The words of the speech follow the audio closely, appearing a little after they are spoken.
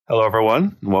Hello,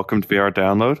 everyone, and welcome to VR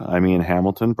Download. I'm Ian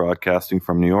Hamilton, broadcasting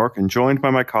from New York, and joined by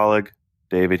my colleague,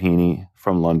 David Heaney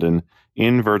from London,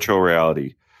 in virtual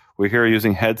reality. We're here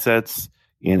using headsets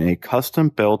in a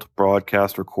custom-built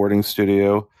broadcast recording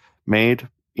studio made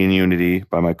in Unity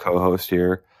by my co-host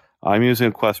here. I'm using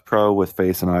a Quest Pro with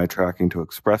face and eye tracking to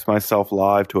express myself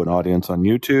live to an audience on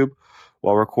YouTube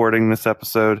while recording this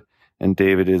episode, and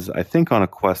David is, I think, on a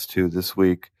Quest 2 this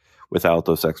week without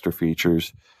those extra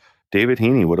features. David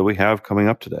Heaney, what do we have coming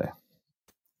up today?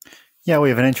 Yeah, we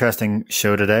have an interesting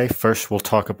show today. First, we'll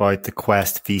talk about the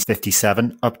Quest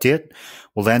V57 update.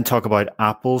 We'll then talk about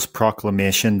Apple's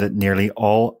proclamation that nearly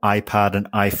all iPad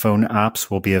and iPhone apps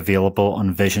will be available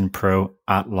on Vision Pro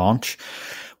at launch.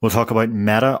 We'll talk about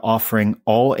Meta offering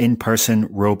all in-person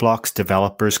Roblox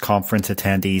Developers Conference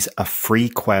attendees a free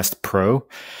Quest Pro.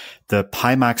 The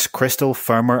Pimax Crystal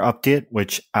firmware update,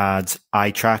 which adds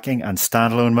eye tracking and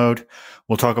standalone mode.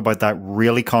 We'll talk about that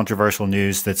really controversial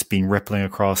news that's been rippling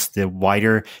across the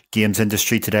wider games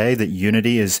industry today, that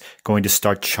Unity is going to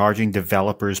start charging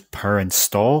developers per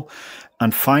install.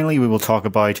 And finally, we will talk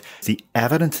about the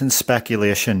evidence and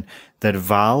speculation that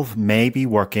Valve may be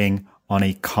working on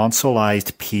a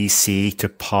consoleized PC to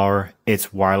power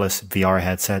its wireless VR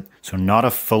headset. So not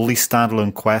a fully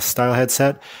standalone Quest style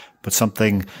headset, but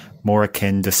something more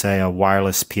akin to, say, a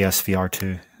wireless PSVR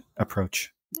 2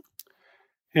 approach.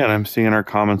 Yeah, and I'm seeing our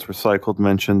comments recycled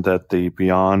mentioned that the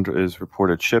Beyond is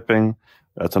reported shipping.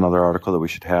 That's another article that we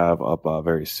should have up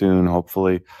very soon,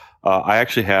 hopefully. I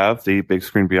actually have the Big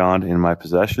Screen Beyond in my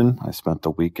possession. I spent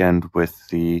the weekend with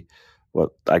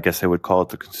what I guess I would call it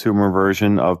the consumer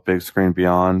version of Big Screen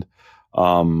Beyond.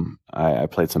 I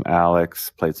played some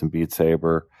Alex, played some Beat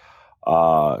Saber,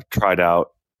 tried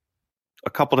out a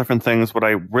couple different things. What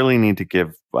I really need to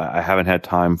give, I haven't had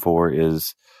time for,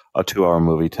 is a 2-hour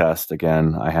movie test.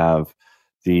 Again, I have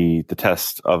the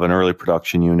test of an early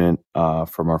production unit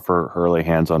from our early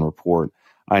hands-on report.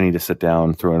 I need to sit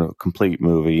down through a complete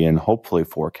movie in hopefully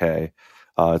 4K.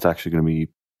 It's actually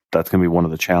that's going to be one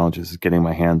of the challenges, is getting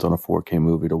my hands on a 4K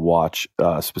movie to watch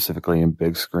specifically in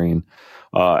big screen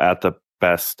at the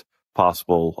best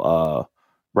possible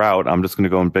route. I'm just going to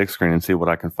go in big screen and see what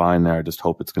I can find there. I just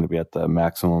hope it's going to be at the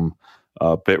maximum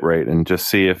bit rate and just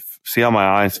see how my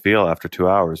eyes feel after 2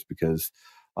 hours, because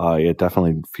it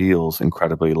definitely feels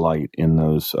incredibly light in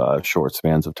those short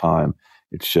spans of time.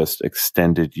 It's just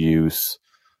extended use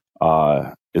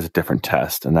is a different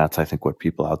test, and that's, I think, what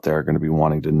people out there are going to be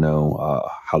wanting to know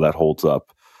how that holds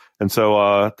up. And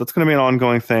so that's going to be an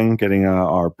ongoing thing, getting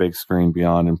our Big Screen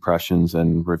Beyond impressions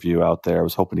and review out there. I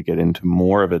was hoping to get into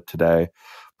more of it today,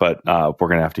 but we're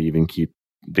going to have to even keep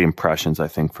the impressions, I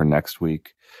think, for next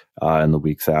week and the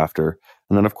weeks after.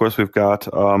 And then, of course, we've got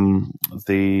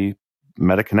the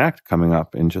Meta Connect coming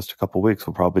up in just a couple weeks.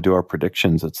 We'll probably do our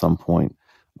predictions at some point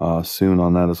soon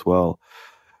on that as well.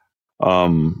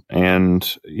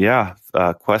 And yeah,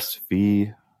 Quest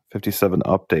V57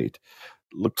 update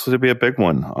looks to be a big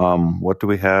one. What do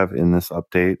we have in this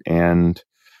update, and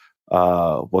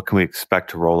what can we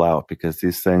expect to roll out? Because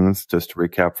these things, just to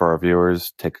recap for our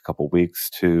viewers, take a couple weeks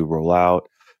to roll out.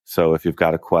 So if you've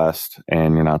got a Quest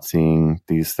and you're not seeing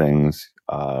these things,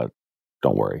 don't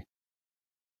worry.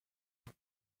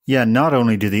 Yeah, not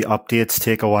only do the updates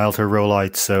take a while to roll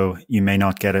out, so you may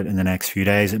not get it in the next few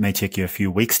days, it may take you a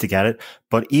few weeks to get it,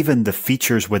 but even the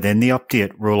features within the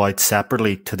update roll out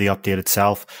separately to the update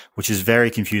itself, which is very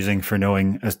confusing for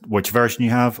knowing which version you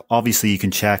have. Obviously, you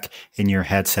can check in your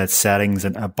headset settings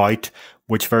and about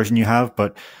which version you have,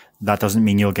 but that doesn't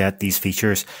mean you'll get these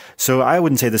features. So I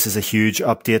wouldn't say this is a huge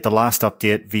update. The last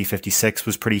update, V56,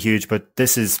 was pretty huge, but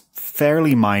this is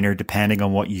fairly minor depending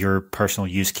on what your personal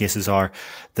use cases are.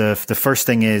 The first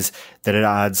thing is that it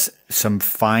adds some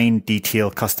fine detail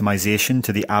customization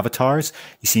to the avatars.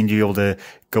 You seem to be able to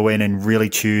go in and really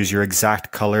choose your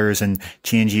exact colors and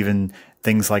change even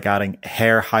things like adding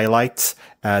hair highlights.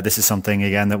 This is something,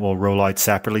 again, that will roll out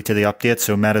separately to the update.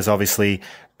 So Meta's obviously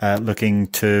looking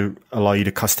to allow you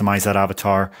to customize that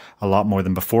avatar a lot more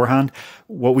than beforehand.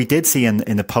 What we did see in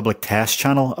the public test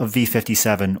channel of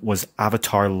V57 was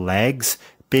avatar legs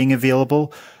being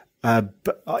available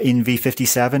in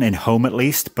V57, in home at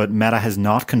least, but Meta has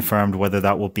not confirmed whether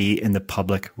that will be in the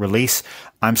public release.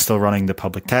 I'm still running the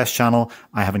public test channel.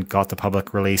 I haven't got the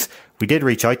public release. We did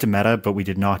reach out to Meta, but we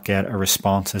did not get a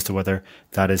response as to whether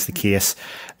that is the case.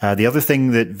 The other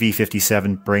thing that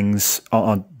V57 brings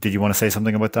on, did you want to say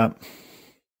something about that?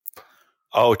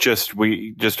 Oh, just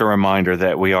a reminder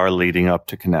that we are leading up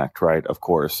to Connect, right? Of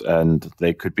course, and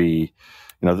they could be,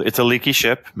 it's a leaky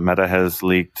ship. Meta has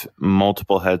leaked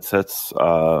multiple headsets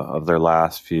of their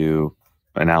last few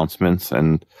announcements,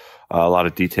 and A lot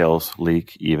of details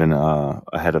leak even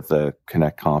ahead of the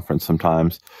Connect conference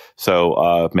sometimes.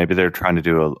 So maybe they're trying to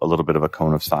do a little bit of a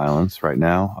cone of silence right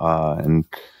now. And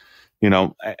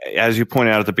as you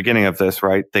pointed out at the beginning of this,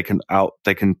 right, they can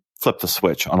flip the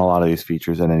switch on a lot of these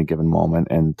features at any given moment.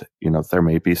 And, there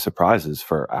may be surprises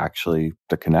for actually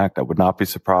the Connect. I would not be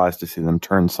surprised to see them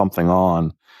turn something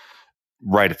on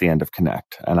right at the end of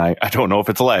Connect. And I don't know if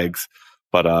it's legs,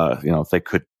 but, if they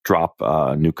could drop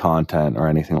new content or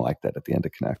anything like that at the end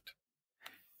of Connect.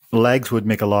 Legs would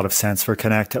make a lot of sense for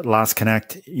Connect. Last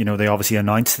Connect, they obviously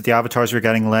announced that the avatars were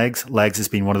getting legs. Legs has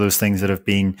been one of those things that have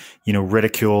been,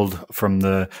 ridiculed from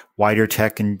the wider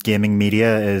tech and gaming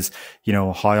media is,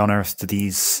 how on earth do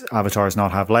these avatars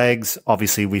not have legs?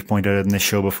 Obviously, we've pointed out in this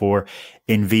show before,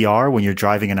 in VR, when you're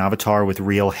driving an avatar with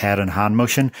real head and hand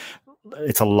motion,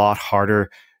 it's a lot harder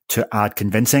to add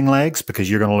convincing legs because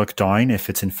you're going to look down if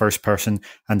it's in first person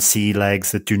and see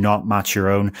legs that do not match your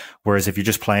own. Whereas if you're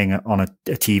just playing on a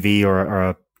TV or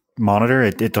a monitor,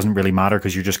 it doesn't really matter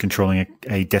because you're just controlling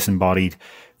a disembodied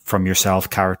from yourself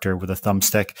character with a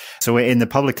thumbstick. So in the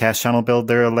public test channel build,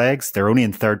 there are legs. They're only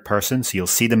in third person. So you'll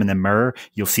see them in the mirror.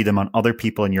 You'll see them on other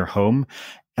people in your home.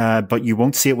 But you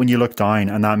won't see it when you look down.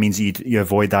 And that means you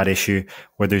avoid that issue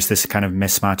where there's this kind of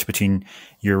mismatch between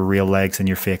your real legs and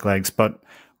your fake legs. But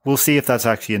we'll see if that's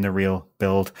actually in the real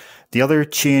build. The other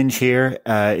change here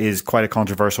is quite a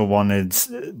controversial one.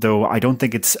 Though I don't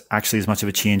think it's actually as much of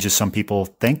a change as some people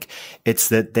think. It's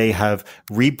that they have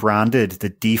rebranded the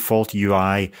default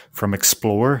UI from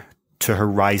Explore to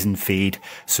Horizon Feed.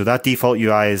 So that default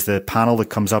UI is the panel that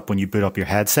comes up when you boot up your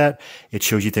headset. It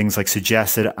shows you things like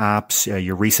suggested apps,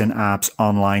 your recent apps,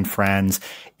 online friends.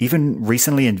 Even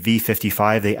recently in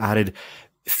V55, they added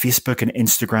Facebook and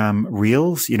Instagram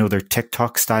Reels, their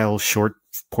TikTok style short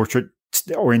portrait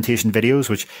orientation videos,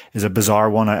 which is a bizarre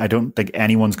one. I don't think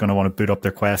anyone's going to want to boot up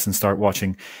their Quest and start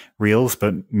watching Reels,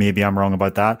 but maybe I'm wrong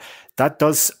about that. That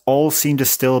does all seem to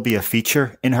still be a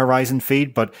feature in Horizon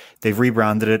Feed, but they've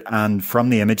rebranded it. And from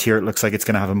the image here, it looks like it's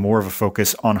going to have more of a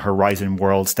focus on Horizon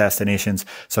Worlds destinations,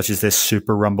 such as this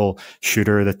Super Rumble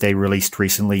shooter that they released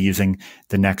recently using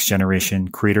the next generation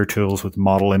creator tools with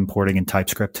model importing in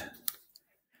TypeScript.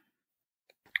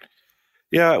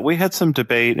 Yeah, we had some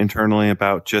debate internally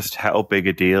about just how big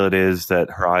a deal it is that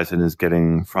Horizon is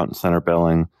getting front and center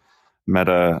billing.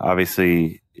 Meta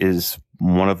obviously is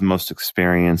one of the most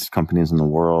experienced companies in the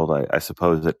world, I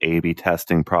suppose, at A/B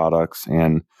testing products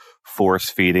and force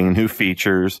feeding new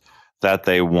features that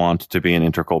they want to be an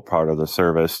integral part of the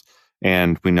service.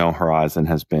 And we know Horizon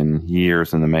has been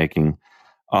years in the making.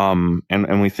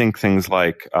 And we think things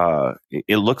like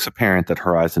it looks apparent that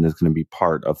Horizon is going to be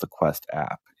part of the Quest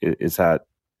app. Is that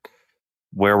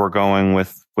where we're going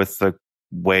with the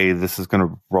way this is going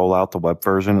to roll out, the web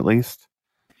version at least?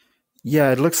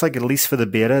 Yeah, it looks like at least for the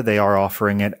beta, they are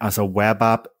offering it as a web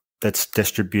app that's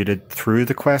distributed through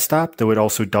the Quest app, though it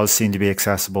also does seem to be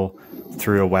accessible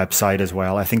through a website as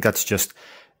well. I think that's just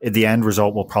the end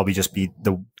result will probably just be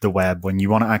the web. When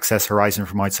you want to access Horizon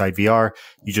from outside VR,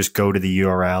 you just go to the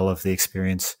URL of the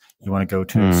experience you want to go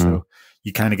to. So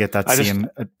you kind of get that same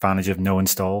advantage of no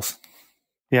installs.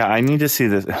 Yeah, I need to see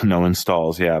this. No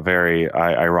installs. Yeah, very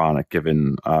ironic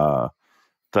given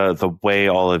the way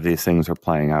all of these things are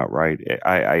playing out. Right.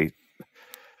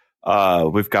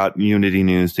 We've got Unity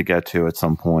news to get to at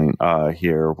some point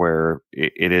here, where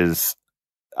it is.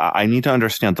 I need to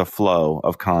understand the flow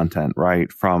of content, right?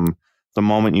 From the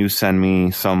moment you send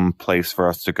me some place for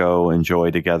us to go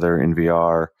enjoy together in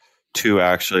VR to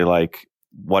actually like,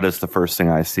 what is the first thing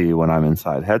I see when I'm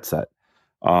inside headset?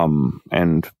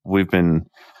 And we've been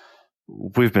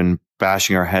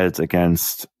bashing our heads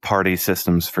against party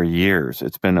systems for years.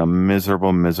 It's been a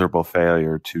miserable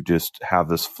failure to just have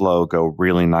this flow go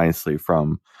really nicely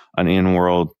from an in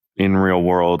real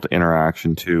world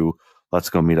interaction to let's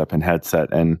go meet up in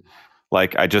headset. And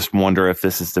like, I just wonder if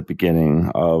this is the beginning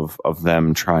of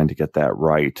them trying to get that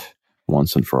right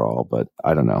once and for all. But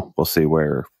I don't know. We'll see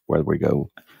where we go.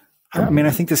 I mean, I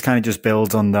think this kind of just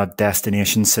builds on that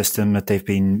destination system that they've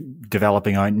been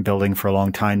developing out and building for a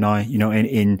long time now.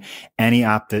 In any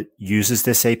app that uses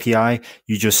this API,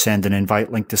 you just send an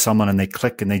invite link to someone and they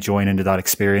click and they join into that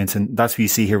experience. And that's what you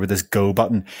see here with this Go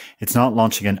button. It's not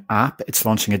launching an app, it's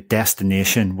launching a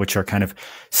destination, which are kind of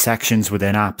sections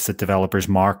within apps that developers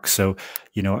mark. So,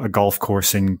 a golf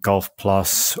course in Golf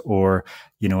Plus or,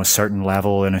 a certain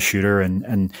level in a shooter.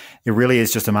 And it really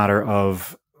is just a matter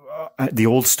of the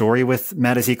old story with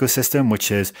Meta's ecosystem,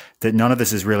 which is that none of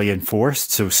this is really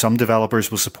enforced. So some developers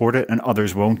will support it and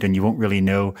others won't, and you won't really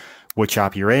know which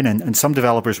app you're in. And some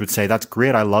developers would say, that's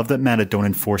great. I love that Meta don't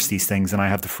enforce these things and I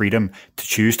have the freedom to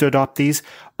choose to adopt these.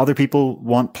 Other people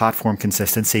want platform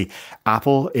consistency.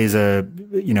 Apple is a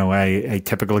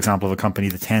typical example of a company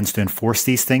that tends to enforce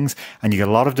these things. And you get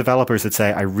a lot of developers that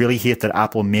say, I really hate that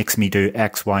Apple makes me do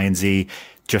X, Y, and Z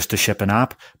just to ship an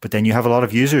app. But then you have a lot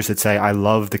of users that say, I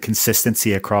love the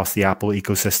consistency across the Apple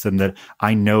ecosystem, that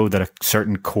I know that a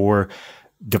certain core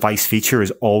device feature is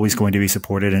always going to be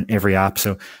supported in every app.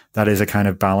 So that is a kind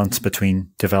of balance between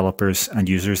developers and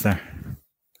users there.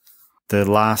 The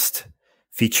last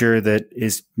feature that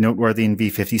is noteworthy in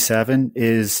V57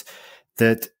 is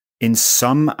that in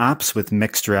some apps with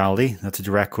mixed reality, that's a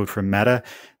direct quote from Meta,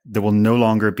 there will no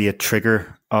longer be a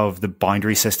trigger of the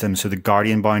boundary system. So the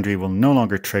Guardian boundary will no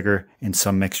longer trigger in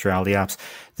some mixed reality apps.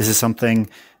 This is something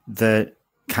that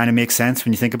kind of makes sense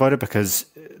when you think about it, because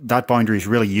that boundary is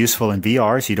really useful in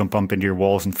VR, so you don't bump into your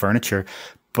walls and furniture.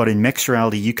 But in mixed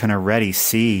reality, you can already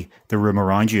see the room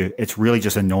around you. It's really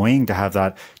just annoying to have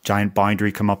that giant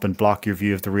boundary come up and block your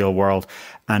view of the real world.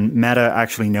 And Meta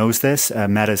actually knows this.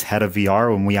 Meta's head of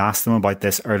VR, when we asked them about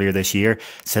this earlier this year,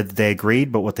 said that they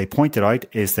agreed. But what they pointed out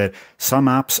is that some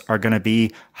apps are going to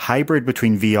be hybrid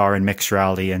between VR and mixed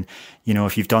reality. And, you know,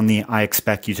 if you've done the I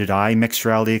Expect You to Die mixed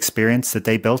reality experience that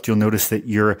they built, you'll notice that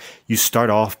you start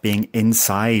off being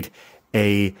inside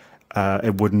a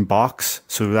wooden box.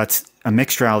 So that's a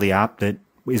mixed reality app that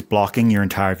is blocking your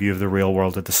entire view of the real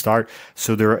world at the start.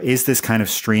 So there is this kind of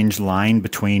strange line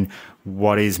between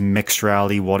what is mixed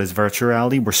reality, what is virtual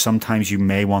reality, where sometimes you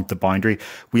may want the boundary.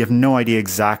 We have no idea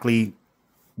exactly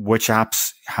which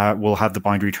apps will have the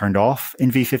boundary turned off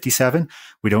in V57.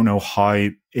 We don't know how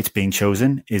it's being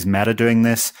chosen. Is Meta doing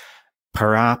this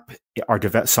per app? Are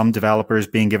some developers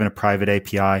being given a private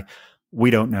API? We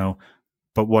don't know.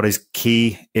 But what is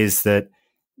key is that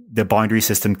the boundary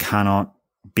system cannot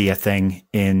be a thing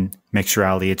in mixed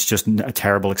reality. It's just a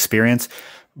terrible experience.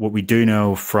 What we do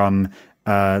know from,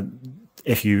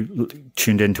 if you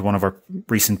tuned into one of our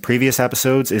recent previous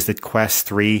episodes, is that Quest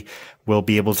 3 will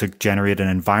be able to generate an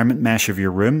environment mesh of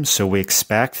your room. So we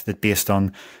expect that, based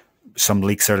on some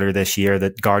leaks earlier this year,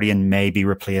 that Guardian may be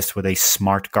replaced with a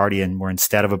smart Guardian, where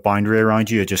instead of a boundary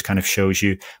around you, it just kind of shows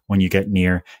you when you get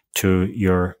near to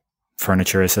your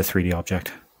furniture as a 3D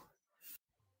object.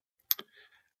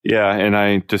 Yeah, and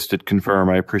I just did confirm,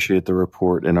 I appreciate the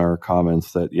report in our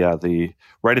comments that,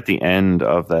 right at the end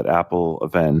of that Apple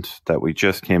event that we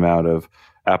just came out of,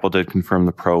 Apple did confirm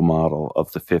the Pro model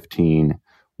of the 15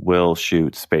 will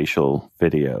shoot spatial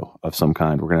video of some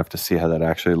kind. We're going to have to see how that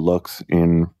actually looks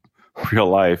in real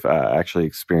life, actually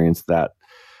experience that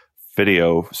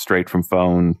video straight from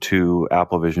phone to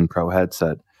Apple Vision Pro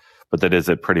headset. But that is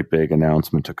a pretty big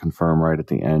announcement to confirm right at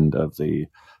the end of the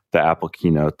Apple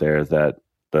keynote there, that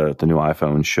the new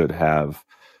iPhone should have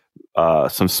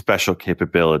some special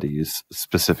capabilities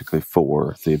specifically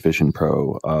for the Vision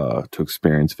Pro to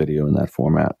experience video in that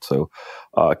format. So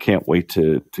can't wait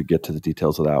to get to the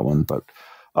details of that one. But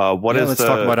let's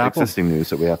talk about existing news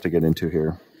that we have to get into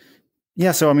here?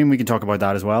 Yeah, so I mean, we can talk about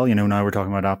that as well. You know, now we're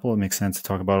talking about Apple, it makes sense to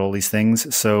talk about all these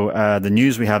things. So the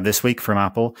news we have this week from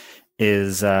Apple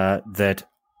is that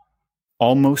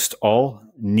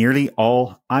nearly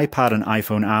all iPad and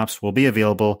iPhone apps will be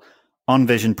available on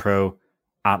Vision Pro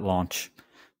at launch.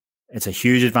 It's a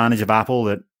huge advantage of Apple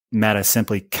that Meta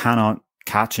simply cannot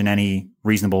catch in any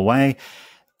reasonable way.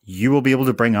 You will be able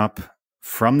to bring up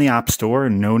from the App Store,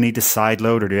 no need to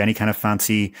sideload or do any kind of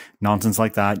fancy nonsense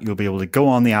like that. You'll be able to go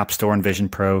on the App Store in Vision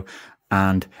Pro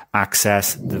and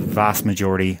access the vast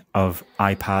majority of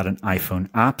iPad and iPhone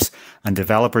apps. And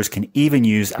developers can even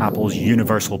use Apple's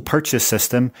universal purchase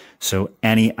system. So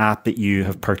any app that you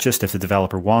have purchased, if the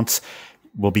developer wants,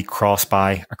 will be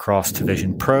cross-buy across to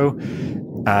Vision Pro.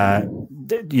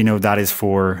 That is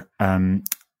for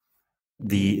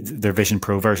their Vision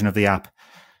Pro version of the app.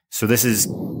 So this is,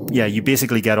 you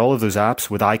basically get all of those apps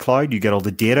with iCloud. You get all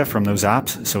the data from those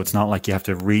apps. So it's not like you have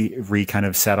to re kind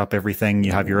of set up everything.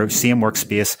 You have your same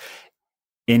workspace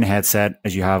in headset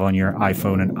as you have on your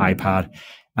iPhone and iPad.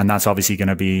 And that's obviously going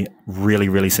to be really,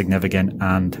 really significant.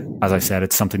 And as I said,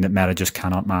 it's something that Meta just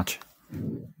cannot match.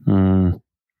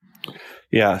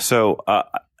 Yeah. So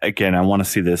again, I want to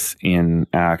see this in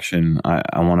action.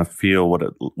 I want to feel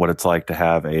what it's like to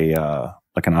have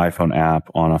like an iPhone app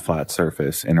on a flat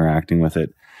surface, interacting with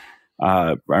it.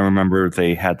 I remember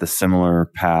they had the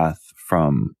similar path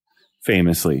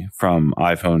famously from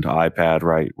iPhone to iPad,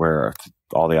 right? Where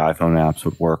all the iPhone apps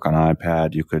would work on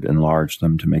iPad. You could enlarge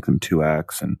them to make them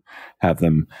 2x and have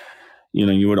them,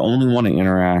 you would only want to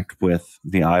interact with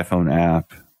the iPhone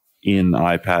app in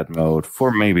iPad mode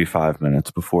for maybe 5 minutes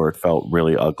before it felt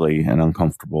really ugly and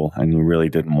uncomfortable, and you really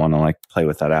didn't want to like play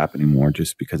with that app anymore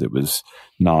just because it was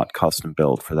not custom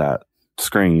built for that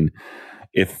screen.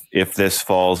 If this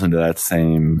falls into that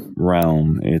same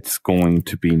realm, it's going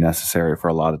to be necessary for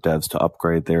a lot of devs to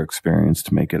upgrade their experience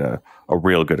to make it a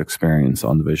real good experience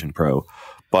on the Vision Pro.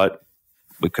 But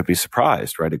we could be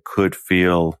surprised, right? It could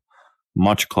feel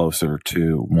much closer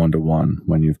to one-to-one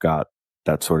when you've got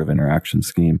that sort of interaction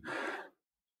scheme.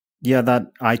 Yeah,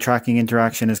 that eye tracking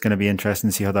interaction is going to be interesting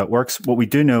to see how that works. What we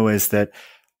do know is that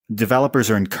developers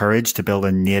are encouraged to build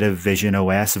a native Vision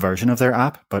OS version of their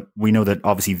app, but we know that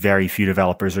obviously very few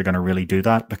developers are going to really do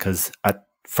that because at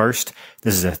first,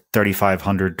 this is a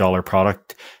 $3,500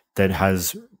 product that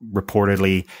has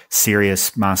reportedly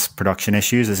serious mass production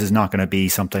issues. This is not going to be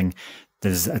something that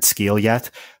is at scale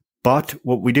yet. But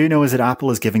what we do know is that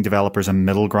Apple is giving developers a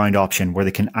middle ground option where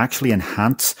they can actually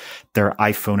enhance their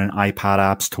iPhone and iPad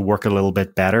apps to work a little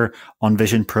bit better on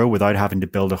Vision Pro without having to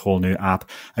build a whole new app.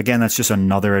 Again, that's just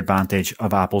another advantage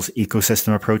of Apple's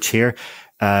ecosystem approach here.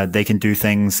 They can do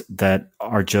things that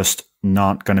are just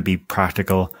not going to be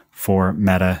practical for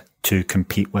Meta to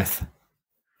compete with.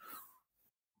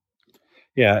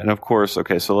 Yeah, and of course,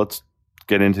 okay, so let's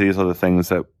get into these other things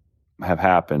that have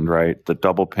happened, right? The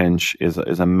double pinch is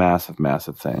a massive,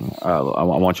 massive thing. I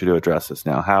want you to address this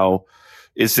now. How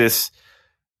is this?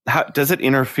 How does it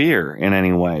interfere in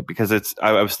any way? Because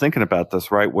I was thinking about this,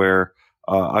 right? Where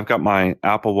I've got my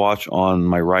Apple Watch on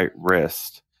my right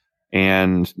wrist,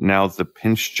 and now the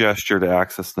pinch gesture to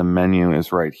access the menu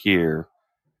is right here.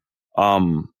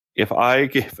 If I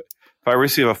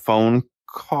receive a phone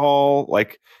call,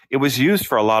 like, it was used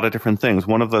for a lot of different things.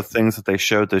 One of the things that they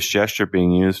showed this gesture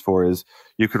being used for is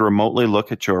you could remotely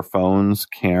look at your phone's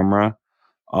camera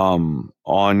on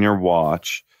your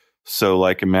watch. So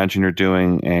like imagine you're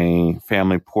doing a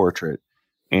family portrait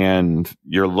and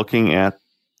you're looking at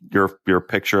your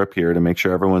picture up here to make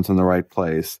sure everyone's in the right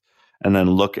place, and then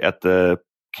look at the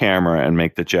camera and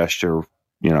make the gesture,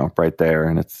 right there.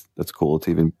 And that's cool. It's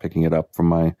even picking it up from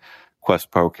my Quest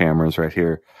Pro cameras right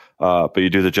here. But you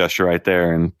do the gesture right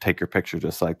there and take your picture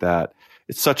just like that.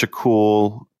 It's such a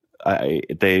cool.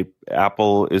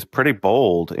 Apple is pretty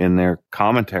bold in their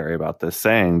commentary about this,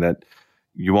 saying that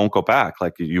you won't go back.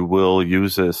 Like, you will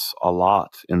use this a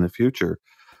lot in the future.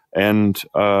 And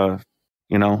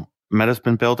Meta's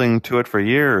been building to it for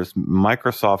years.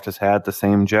 Microsoft has had the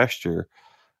same gesture.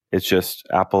 It's just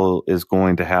Apple is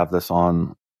going to have this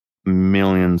on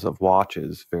millions of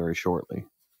watches very shortly.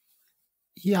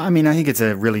 Yeah, I mean, I think it's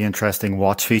a really interesting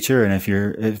watch feature. And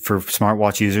for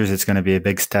smartwatch users, it's going to be a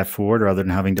big step forward rather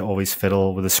than having to always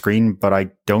fiddle with a screen. But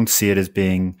I don't see it as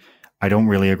being, I don't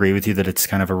really agree with you that it's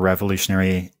kind of a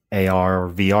revolutionary AR or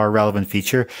VR relevant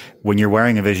feature. When you're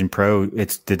wearing a Vision Pro,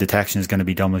 the detection is going to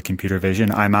be done with computer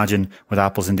vision. I imagine with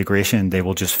Apple's integration, they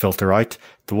will just filter out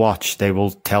the watch. They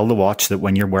will tell the watch that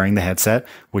when you're wearing the headset,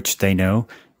 which they know,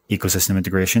 ecosystem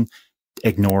integration,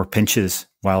 ignore pinches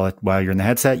while you're in the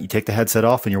headset. You take the headset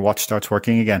off and your watch starts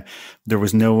working again. There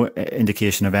was no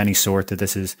indication of any sort that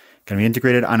this is going to be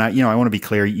integrated. And I want to be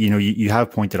clear, you have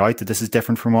pointed out that this is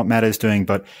different from what Meta is doing,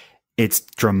 but it's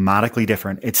dramatically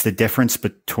different. It's the difference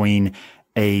between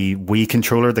a Wii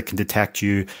controller that can detect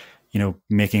you,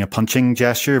 making a punching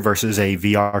gesture versus a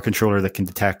VR controller that can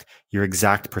detect your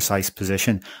exact precise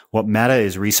position. What Meta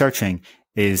is researching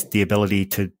is the ability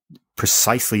to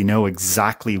precisely know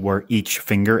exactly where each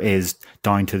finger is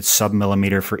down to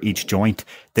sub-millimeter for each joint.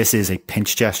 This is a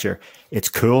pinch gesture. It's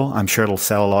cool. I'm sure it'll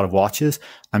sell a lot of watches.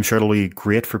 I'm sure it'll be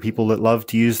great for people that love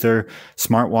to use their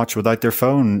smartwatch without their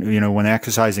phone, when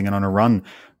exercising and on a run.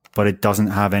 But it doesn't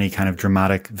have any kind of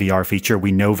dramatic VR feature.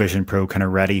 We know Vision Pro can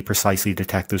already precisely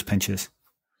detect those pinches.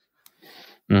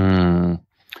 Yeah,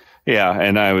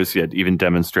 and I was even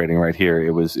demonstrating right here.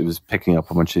 It was picking up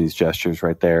a bunch of these gestures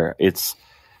right there.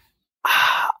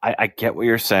 I get what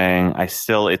you're saying.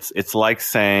 It's like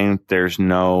saying there's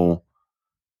no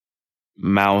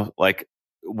mouse. Like,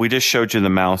 we just showed you the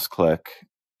mouse click,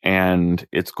 and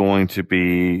it's going to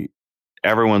be,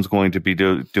 everyone's going to be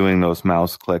doing those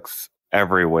mouse clicks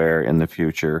everywhere in the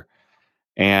future.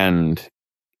 And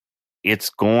it's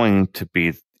going to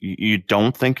be, you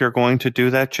don't think you're going to do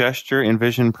that gesture in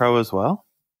Vision Pro as well?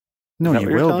 No, you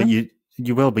will, but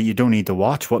you will, but you don't need to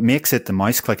watch. What makes it the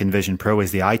mouse click in Vision Pro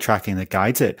is the eye tracking that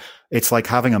guides it. It's like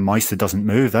having a mouse that doesn't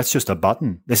move. That's just a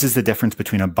button. This is the difference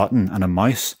between a button and a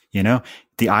mouse.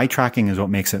 The eye tracking is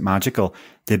what makes it magical.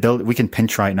 We can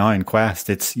pinch right now in Quest.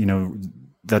 It's,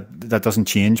 that doesn't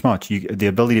change much. The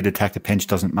ability to detect a pinch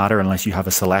doesn't matter unless you have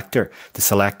a selector. The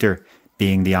selector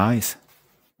being the eyes.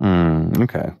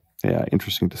 Okay. Yeah,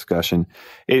 interesting discussion.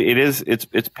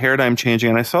 It's paradigm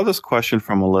changing. And I saw this question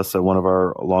from Alyssa, one of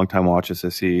our longtime watchers. I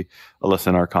see Alyssa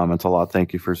in our comments a lot.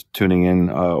 Thank you for tuning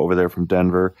in over there from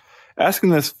Denver.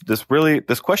 Asking this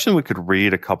question we could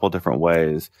read a couple different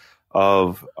ways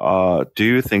of do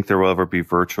you think there will ever be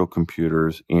virtual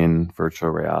computers in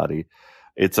virtual reality?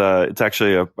 It's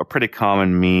actually a pretty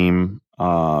common meme,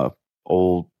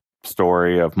 old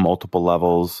story of multiple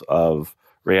levels of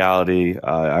reality.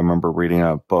 I remember reading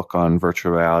a book on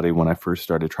virtual reality when I first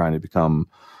started trying to become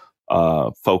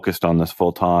focused on this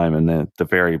full time. And then the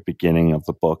very beginning of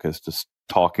the book is just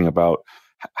talking about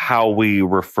how we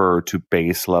refer to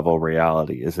base level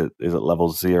reality. Is it level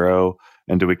 0?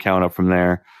 And do we count up from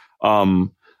there?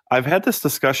 I've had this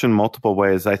discussion multiple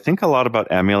ways. I think a lot about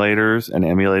emulators and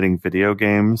emulating video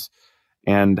games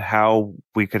and how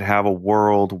we could have a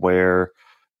world where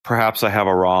perhaps I have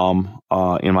a ROM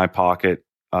in my pocket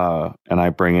and I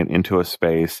bring it into a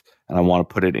space and I want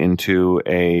to put it into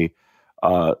a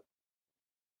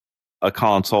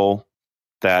console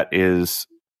that is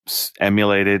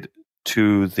emulated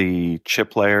to the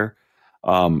chip layer.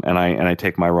 And I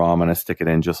take my ROM and I stick it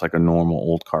in just like a normal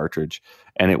old cartridge,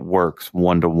 and it works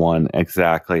 1-to-1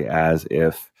 exactly as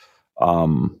if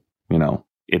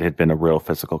it had been a real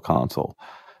physical console.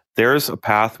 There's a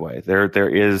pathway. There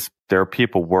are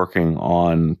people working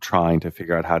on trying to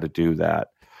figure out how to do that.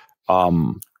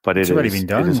 But It's already been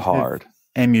done. It is hard.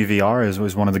 MUVR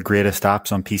was one of the greatest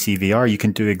apps on PC VR. You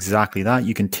can do exactly that.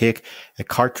 You can take a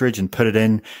cartridge and put it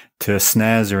in to a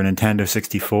SNES or a Nintendo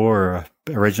 64 or a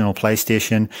original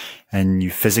PlayStation, and you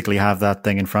physically have that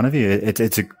thing in front of you.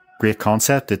 It's a great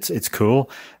concept. It's cool.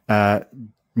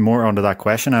 More onto that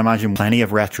question, I imagine plenty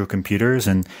of retro computers,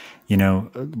 and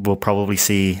we'll probably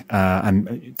see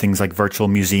things like virtual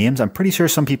museums. I'm pretty sure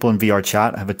some people in VR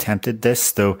chat have attempted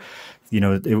this, though.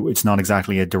 It's not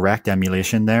exactly a direct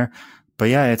emulation there. But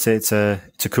yeah, it's a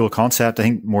cool concept. I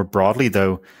think more broadly,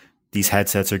 though, these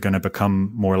headsets are going to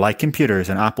become more like computers,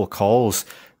 and Apple calls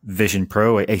Vision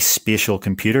Pro a spatial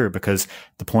computer because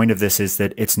the point of this is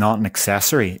that it's not an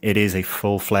accessory. It is a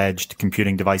full-fledged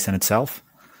computing device in itself.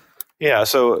 Yeah,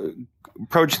 so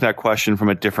approaching that question from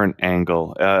a different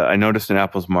angle, I noticed in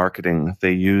Apple's marketing,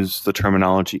 they use the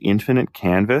terminology infinite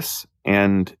canvas,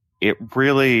 and it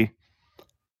really...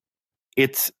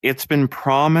 It's been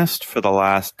promised for the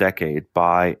last decade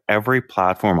by every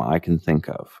platform I can think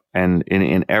of, and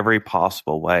in every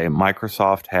possible way.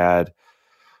 Microsoft had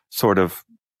sort of,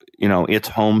 its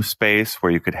home space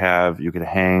where you could hang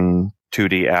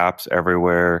 2D apps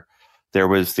everywhere. There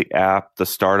was the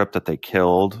startup that they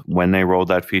killed when they rolled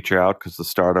that feature out, because the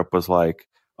startup was like,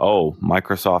 oh,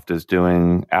 Microsoft is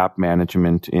doing app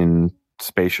management in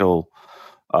spatial,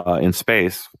 in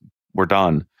space. We're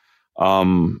done.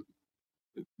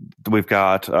 We've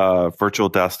got Virtual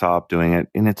Desktop doing it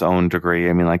in its own degree.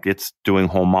 I mean, like, it's doing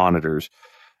whole monitors.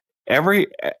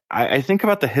 I think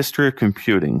about the history of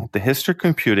computing. The history of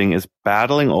computing is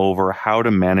battling over how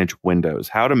to manage windows,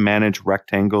 how to manage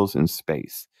rectangles in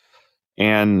space.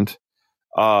 And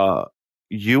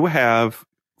you have,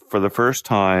 for the first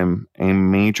time, a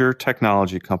major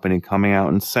technology company coming out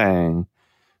and saying,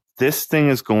 this thing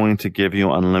is going to give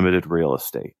you unlimited real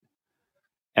estate.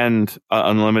 And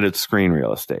unlimited screen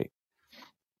real estate.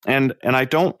 And I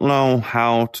don't know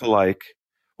how to,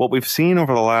 what we've seen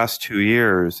over the last 2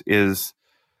 years is,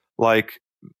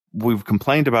 we've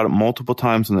complained about it multiple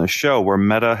times in the show, where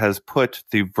Meta has put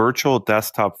the virtual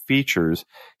desktop features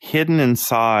hidden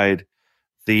inside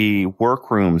the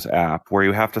Workrooms app, where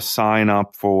you have to sign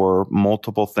up for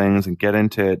multiple things and get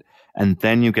into it, and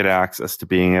then you get access to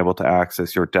being able to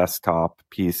access your desktop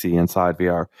PC inside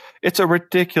VR. It's a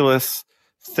ridiculous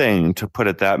thing to put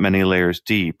it that many layers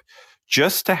deep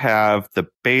just to have the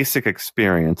basic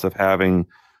experience of having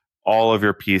all of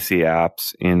your PC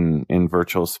apps in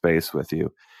virtual space with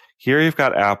you. Here you've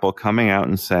got Apple coming out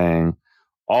and saying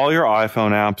all your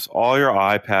iPhone apps, all your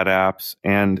iPad apps,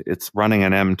 and it's running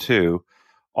an M2,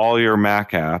 all your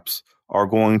Mac apps are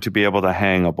going to be able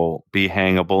to be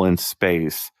hangable in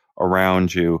space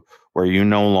around you, where you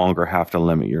no longer have to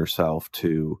limit yourself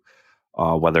to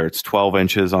whether it's 12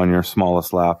 inches on your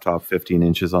smallest laptop, 15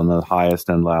 inches on the highest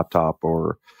end laptop,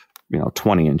 or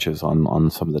 20 inches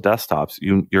on some of the desktops.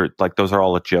 You're like, those are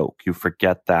all a joke. You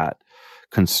forget that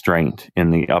constraint in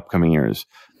the upcoming years.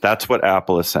 That's what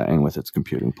Apple is saying with its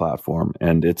computing platform,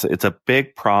 and it's a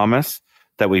big promise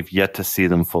that we've yet to see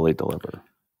them fully deliver.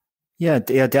 Yeah,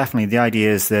 definitely. The idea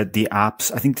is that the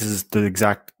apps, I think this is the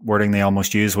exact wording they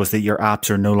almost used, was that your apps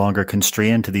are no longer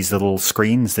constrained to these little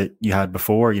screens that you had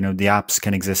before. The apps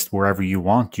can exist wherever you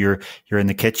want. You're in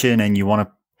the kitchen and you want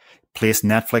to place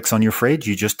Netflix on your fridge.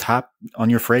 You just tap on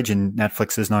your fridge and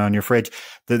Netflix is now on your fridge.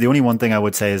 The only one thing I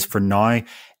would say is for now,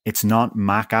 it's not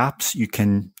Mac apps. You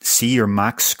can see your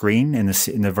Mac screen in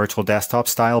the virtual desktop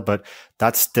style, but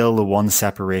that's still the one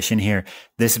separation here.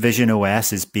 This Vision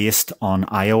OS is based on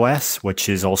iOS, which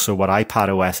is also what iPad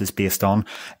OS is based on.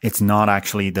 It's not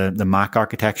actually the Mac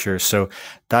architecture. So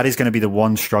that is going to be the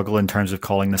one struggle in terms of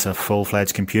calling this a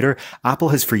full-fledged computer. Apple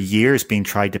has for years been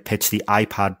tried to pitch the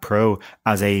iPad Pro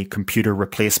as a computer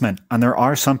replacement. And there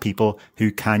are some people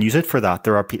who can use it for that.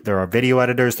 There are video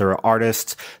editors, there are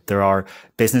artists, there are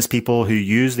business people who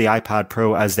use the iPad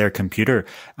Pro as their computer.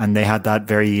 And they had that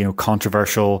very,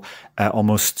 controversial,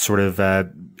 almost sort of,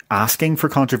 asking for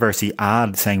controversy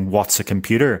ad saying, what's a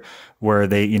computer? Where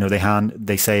they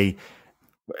say,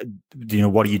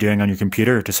 what are you doing on your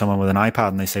computer to someone with an iPad?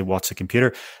 And they say, what's a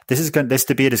computer? This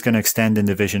debate is going to extend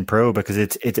into Vision Pro because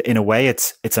it's in a way,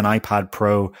 it's an iPad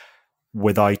Pro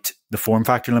without the form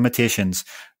factor limitations,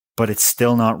 but it's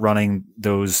still not running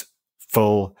those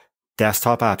full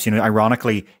desktop apps.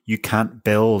 Ironically, you can't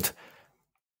build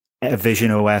a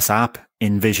Vision OS app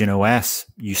in Vision OS.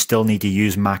 You still need to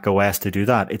use Mac OS to do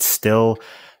that. It's still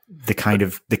the kind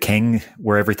of the king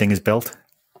where everything is built.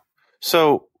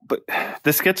 So, but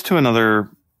this gets to another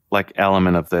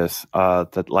element of this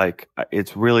that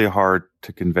it's really hard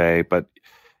to convey. But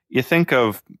you think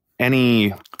of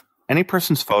any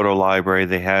person's photo library,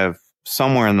 they have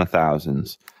somewhere in the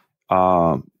thousands.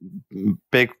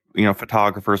 Big,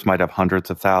 photographers might have hundreds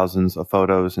of thousands of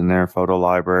photos in their photo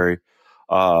library.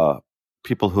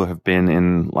 People who have been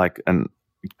in an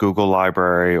Google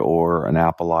library or an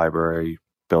Apple library,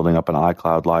 building up an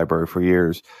iCloud library for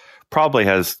years, probably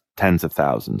has tens of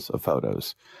thousands of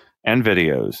photos and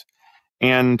videos.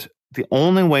 And the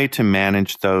only way to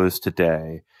manage those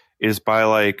today is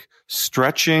by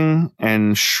stretching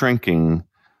and shrinking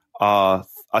a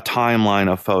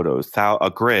timeline of photos,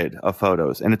 a grid of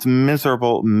photos. And it's a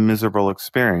miserable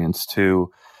experience to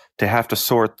have to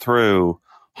sort through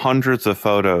hundreds of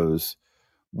photos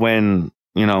when,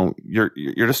 you're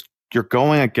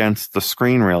going against the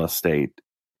screen real estate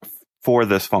for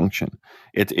this function.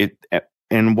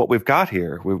 And what we've got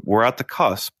here, we're at the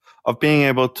cusp of being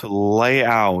able to lay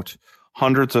out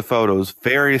hundreds of photos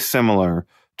very similar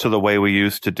to the way we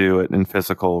used to do it in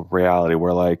physical reality,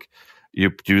 where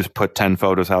you just put 10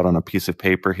 photos out on a piece of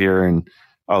paper here and,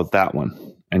 that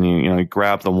one. And you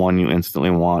grab the one you instantly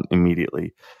want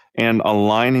immediately. And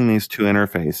aligning these two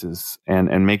interfaces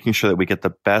and making sure that we get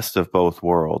the best of both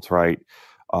worlds, right?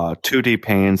 2D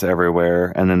panes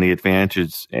everywhere, and then the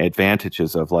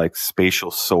advantages of spatial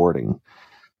sorting.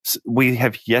 We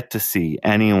have yet to see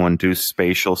anyone do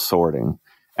spatial sorting,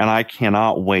 and I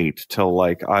cannot wait till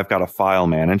I've got a file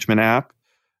management app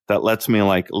that lets me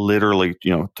literally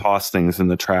toss things in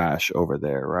the trash over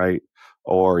there, right?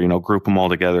 Or group them all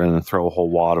together and then throw a whole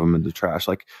wad of them in the trash.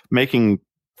 Making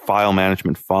file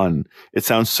management fun. It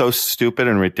sounds so stupid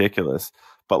and ridiculous,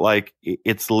 but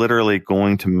it's literally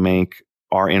going to make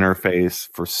our interface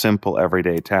for simple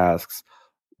everyday tasks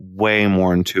way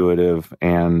more intuitive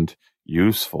and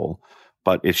useful.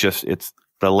 But it's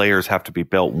the layers have to be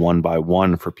built one by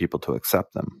one for people to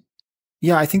accept them.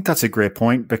 Yeah, I think that's a great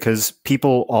point because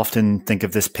people often think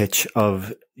of this pitch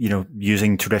of,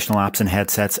 using traditional apps and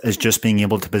headsets as just being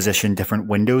able to position different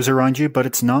windows around you. But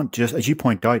it's not just, as you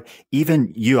point out,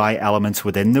 even UI elements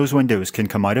within those windows can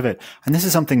come out of it. And this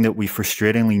is something that we've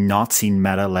frustratingly not seen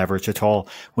Meta leverage at all.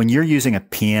 When you're using a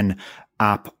pane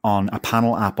app on a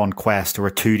panel app on Quest or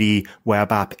a 2D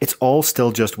web app, it's all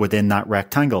still just within that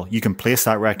rectangle. You can place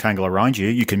that rectangle around you.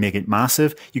 You can make it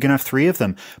massive. You can have 3 of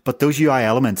them, but those UI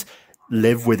elements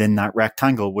live within that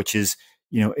rectangle, which is,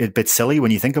 a bit silly when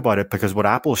you think about it, because what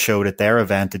Apple showed at their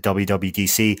event at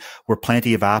WWDC were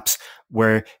plenty of apps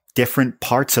where different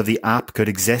parts of the app could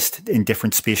exist in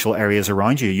different spatial areas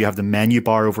around you. You have the menu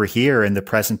bar over here and the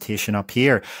presentation up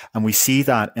here. And we see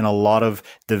that in a lot of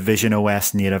the Vision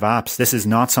OS native apps. This is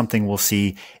not something we'll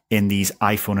see in these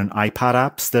iPhone and iPad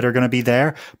apps that are going to be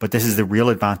there, but this is the real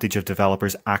advantage of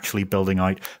developers actually building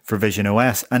out for Vision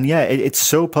OS. And yeah, it's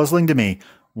so puzzling to me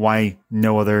why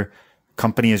no other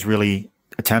company has really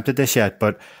attempted this yet.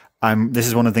 But this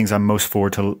is one of the things I'm most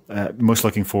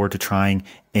looking forward to trying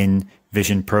in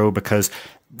Vision Pro, because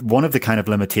one of the kind of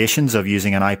limitations of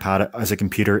using an iPad as a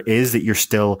computer is that you're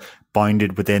still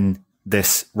bounded within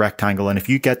this rectangle. And if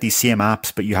you get these same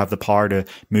apps, but you have the power to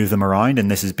move them around, and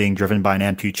this is being driven by an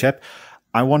M2 chip,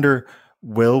 I wonder,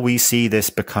 will we see this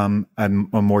become a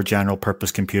more general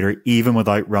purpose computer even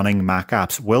without running Mac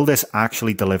apps? Will this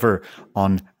actually deliver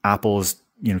on Apple's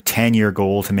 10-year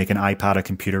goal to make an iPad a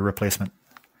computer replacement?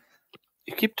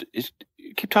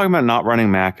 keep talking about not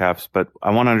running Mac apps, but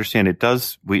I want to understand it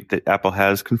does. Apple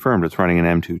has confirmed it's running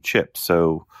an M2 chip.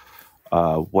 So,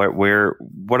 what are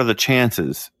the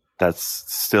chances that's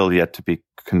still yet to be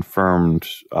confirmed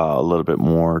a little bit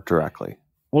more directly?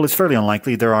 Well, it's fairly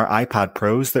unlikely. There are iPad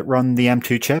Pros that run the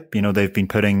M2 chip. You know, they've been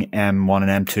putting M1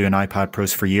 and M2 in iPad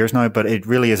Pros for years now, but it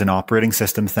really is an operating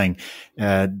system thing.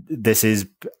 They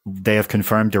have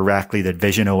confirmed directly that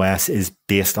Vision OS is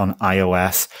based on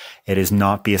iOS. It is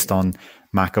not based on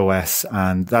Mac OS,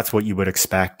 and that's what you would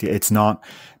expect. It's not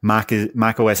Mac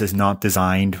OS is not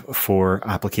designed for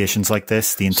applications like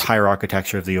this. The entire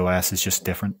architecture of the OS is just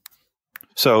different.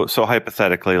 So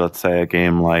hypothetically, let's say a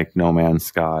game like No Man's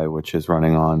Sky, which is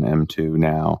running on M2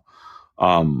 now,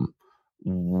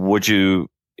 would you?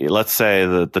 Let's say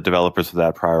that the developers of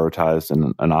that prioritized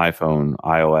an iPhone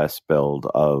iOS build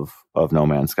of No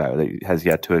Man's Sky that has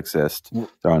yet to exist.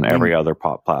 They're on every other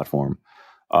platform.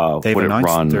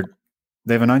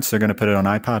 They've announced they're going to put it on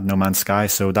iPad, No Man's Sky.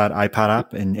 So that iPad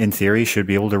app, in theory, should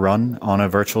be able to run on a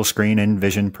virtual screen in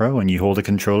Vision Pro. And you hold a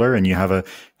controller and you have a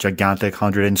gigantic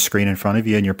 100-inch screen in front of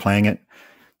you and you're playing it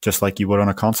just like you would on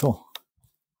a console.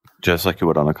 Just like you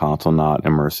would on a console, not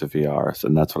immersive VR.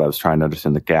 And that's what I was trying to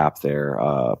understand, the gap there,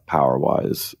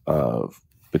 power-wise,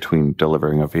 between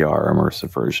delivering a VR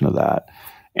immersive version of that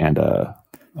and a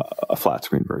flat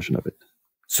screen version of it.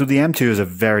 So the M2 is a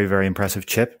very, very impressive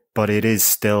chip, but it is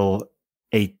still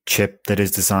a chip that is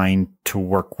designed to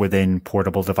work within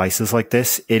portable devices like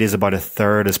this. It is about a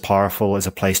third as powerful as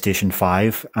a PlayStation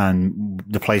 5, and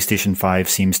the PlayStation 5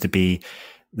 seems to be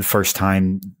the first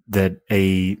time that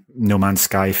a No Man's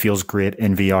Sky feels great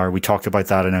in VR. We talked about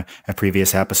that in a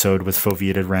previous episode with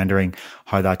foveated rendering,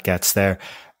 how that gets there.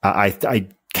 I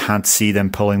can't see them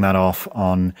pulling that off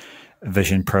on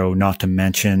Vision Pro, not to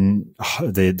mention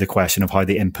the question of how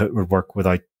the input would work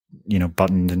without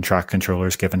buttons and track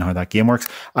controllers, given how that game works.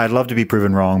 I'd love to be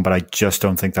proven wrong, but I just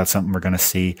don't think that's something we're going to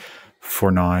see for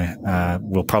now.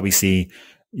 We'll probably see,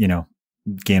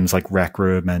 games like Rec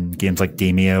Room and games like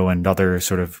Demio and other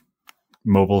sort of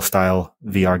mobile style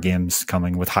VR games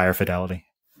coming with higher fidelity.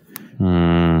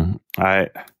 Meta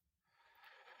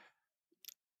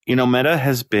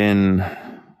has been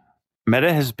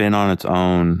on its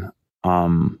own.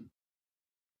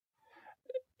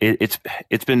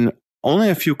 It's been only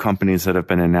a few companies that have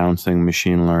been announcing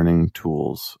machine learning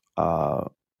tools,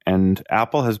 and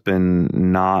Apple has been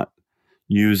not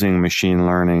using machine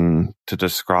learning to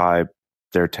describe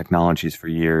their technologies for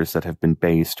years that have been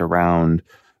based around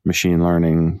machine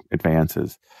learning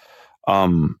advances.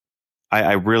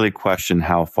 I really question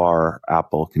how far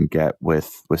Apple can get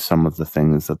with some of the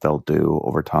things that they'll do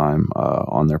over time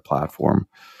on their platform.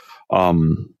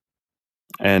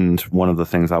 And one of the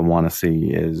things I want to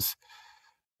see is,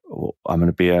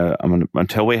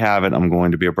 until we have it, I'm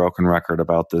going to be a broken record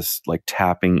about this, like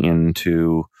tapping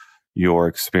into your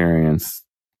experience,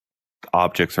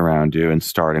 objects around you, and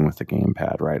starting with the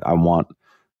gamepad, right? I want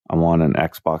an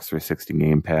Xbox 360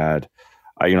 gamepad.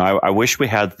 I wish we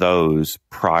had those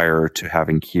prior to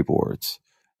having keyboards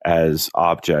as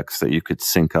objects that you could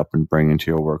sync up and bring into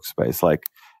your workspace. Like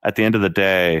at the end of the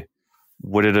day,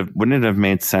 wouldn't it have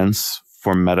made sense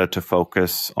for Meta to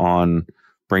focus on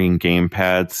bringing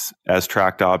gamepads as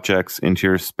tracked objects into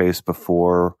your space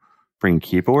before bringing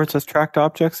keyboards as tracked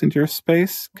objects into your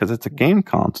space? Because it's a game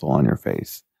console on your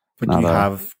face. But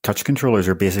have touch controllers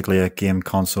are basically a game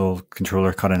console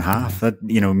controller cut in half. That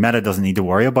Meta doesn't need to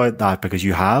worry about that because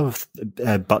you have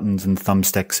buttons and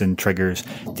thumbsticks and triggers.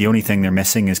 The only thing they're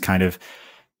missing is kind of,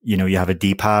 you have a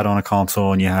D-pad on a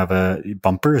console and you have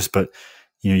bumpers, but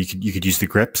you could use the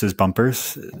grips as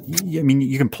bumpers. I mean,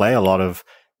 you can play a lot of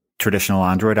traditional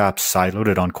Android apps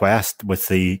sideloaded on Quest with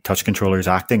the touch controllers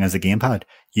acting as a gamepad.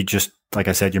 You just, like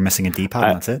I said, you're missing a D-pad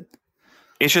and that's it.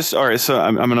 It's just, all right. So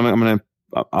I'm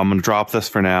gonna drop this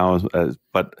for now,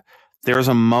 but there's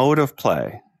a mode of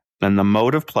play, and the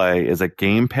mode of play is a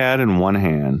gamepad in one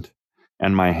hand,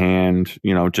 and my hand,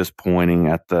 just pointing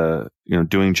at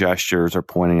doing gestures or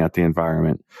pointing at the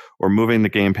environment, or moving the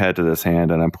gamepad to this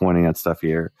hand and I'm pointing at stuff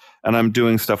here, and I'm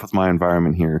doing stuff with my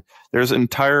environment here. There's an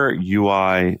entire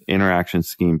UI interaction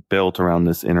scheme built around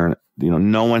this internet.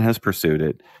 No one has pursued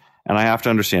it, and I have to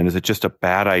understand: is it just a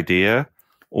bad idea,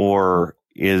 or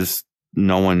is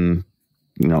no one?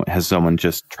 Has someone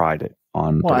just tried it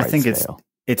on the right scale?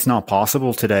 it's not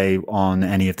possible today on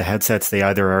any of the headsets. They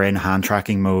either are in hand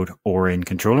tracking mode or in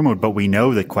controller mode, but we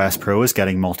know that Quest Pro is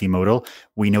getting multimodal.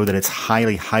 We know that it's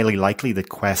highly, highly likely that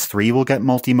Quest 3 will get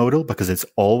multimodal because it's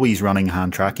always running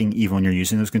hand tracking, even when you're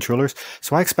using those controllers.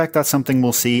 So I expect that's something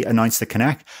we'll see announced at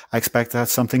Connect. I expect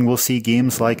that's something we'll see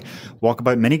games like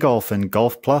Walkabout Mini Golf and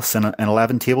Golf Plus and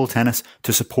 11 Table Tennis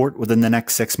to support within the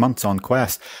next 6 months on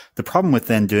Quest. The problem with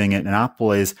then doing it in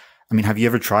Apple is, I mean, have you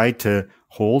ever tried to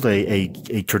hold a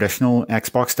traditional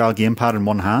Xbox style gamepad in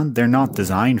one hand? They're not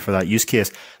designed for that use case.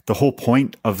 The whole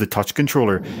point of the touch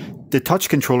controller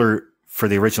for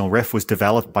the original Rift was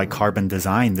developed by Carbon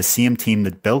Design, the same team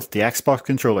that built the Xbox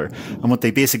controller. And what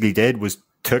they basically did was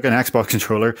took an Xbox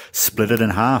controller, split it in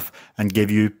half, and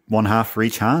give you one half for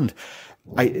each hand.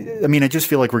 I mean, I just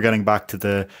feel like we're getting back to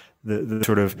the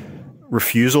sort of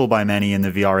refusal by many in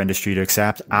the VR industry to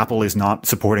accept Apple is not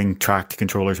supporting tracked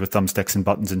controllers with thumbsticks and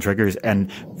buttons and triggers. And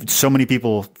so many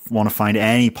people want to find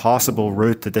any possible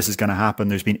route that this is going to happen.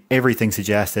 There's been everything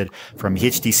suggested from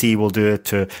HTC will do it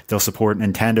to they'll support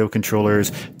Nintendo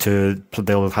controllers to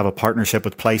they'll have a partnership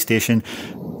with PlayStation.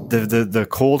 The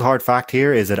cold hard fact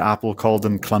here is that Apple called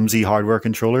them clumsy hardware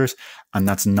controllers, and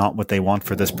that's not what they want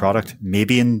for this product.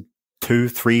 Maybe in 2,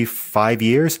 3, 5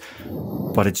 years,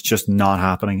 but it's just not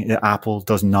happening. Apple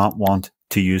does not want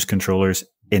to use controllers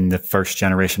in the first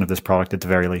generation of this product at the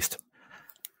very least.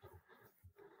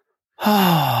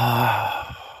 I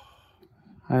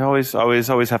always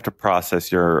have to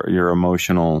process your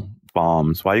emotional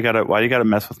bombs. Why you gotta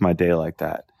mess with my day like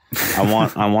that? I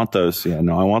want those. Yeah,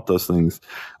 no, I want those things.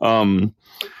 No,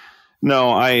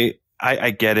 I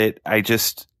get it.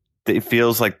 It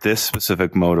feels like this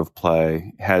specific mode of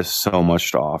play has so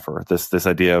much to offer. This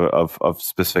idea of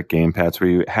specific gamepads where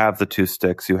you have the two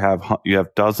sticks, you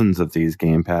have dozens of these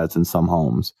gamepads in some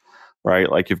homes,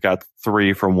 right? Like you've got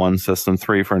 3 for one system,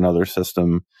 3 for another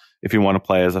system if you want to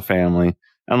play as a family.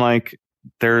 And like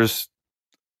there's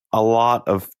a lot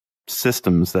of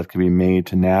systems that can be made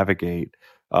to navigate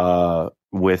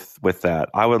with that.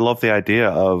 I would love the idea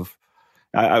of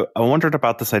I wondered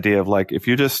about this idea of like if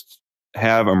you just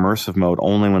have immersive mode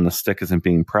only when the stick isn't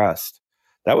being pressed.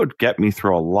 That would get me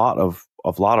through a lot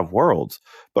of worlds.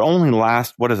 But only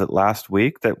last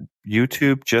week that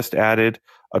YouTube just added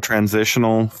a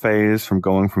transitional phase from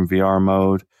going from VR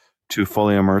mode to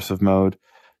fully immersive mode.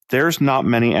 There's not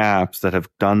many apps that have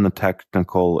done the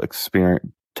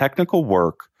technical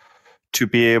work to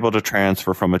be able to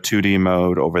transfer from a 2D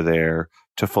mode over there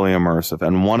to fully immersive.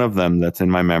 And one of them that's in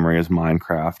my memory is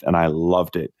Minecraft, and I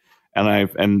loved it. And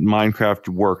Minecraft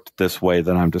worked this way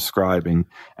that I'm describing,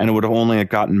 and it would have only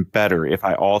gotten better if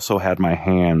I also had my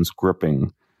hands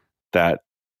gripping that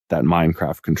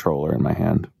Minecraft controller in my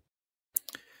hand.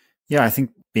 Yeah, I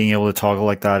think being able to toggle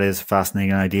like that is a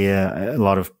fascinating idea.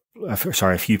 A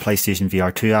few PlayStation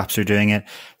VR 2 apps are doing it.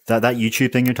 That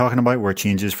YouTube thing you're talking about, where it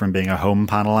changes from being a home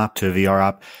panel app to a VR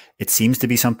app, it seems to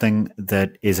be something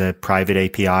that is a private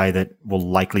API that will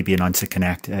likely be announced at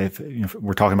Connect. If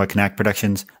we're talking about Connect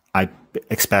predictions, I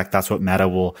expect that's what Meta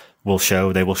will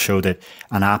show. They will show that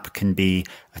an app can be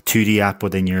a 2D app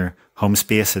within your home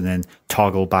space and then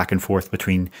toggle back and forth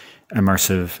between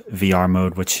immersive VR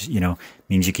mode, which,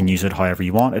 means you can use it however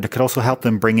you want. It could also help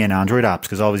them bring in Android apps,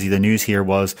 because obviously the news here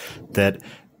was that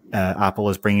Apple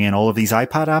is bringing in all of these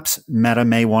iPad apps. Meta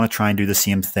may want to try and do the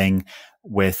same thing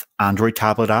with Android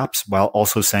tablet apps, while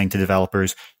also saying to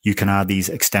developers, you can add these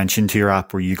extension to your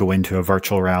app where you go into a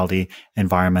virtual reality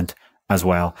environment as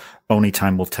well. Only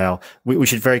time will tell. We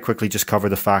should very quickly just cover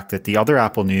the fact that the other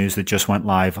Apple news that just went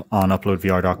live on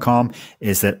uploadvr.com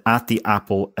is that at the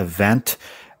Apple event,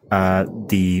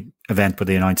 the event where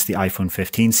they announced the iPhone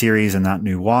 15 series and that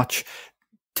new watch,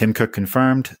 Tim Cook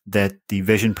confirmed that the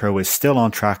Vision Pro is still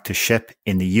on track to ship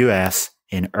in the US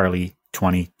in early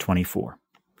 2024.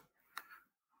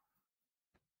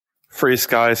 Free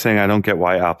Sky saying, I don't get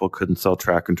why Apple couldn't sell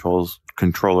track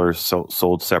controllers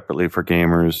sold separately for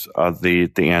gamers.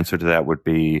 The answer to that would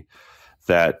be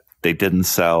that they didn't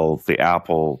sell the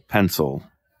Apple Pencil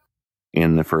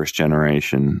in the first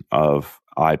generation of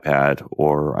iPad,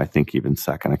 or I think even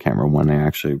second. I can't remember when they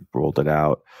actually rolled it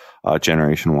out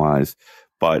generation-wise.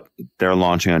 But they're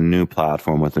launching a new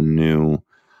platform with a new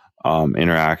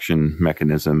interaction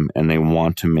mechanism, and they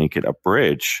want to make it a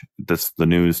bridge. The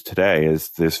news today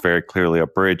is there's very clearly a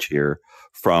bridge here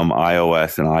from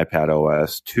iOS and iPad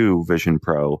OS to Vision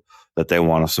Pro that they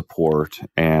want to support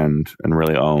and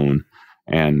really own.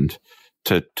 And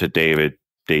to David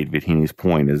Heaney's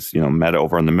point is, Meta,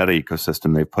 over in the Meta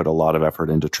ecosystem, they've put a lot of effort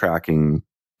into tracking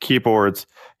keyboards.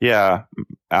 Yeah,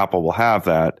 Apple will have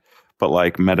that, but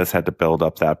like Meta's had to build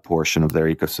up that portion of their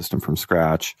ecosystem from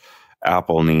scratch.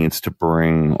 Apple needs to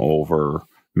bring over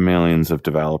millions of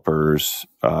developers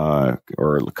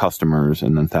or customers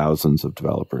and then thousands of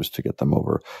developers to get them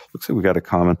over. Looks like we got a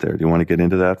comment there. Do you want to get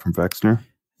into that from Vexner?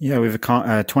 Yeah, we have a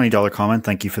 $20 comment.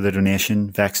 Thank you for the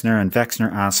donation, Vexner. And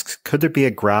Vexner asks, could there be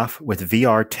a graph with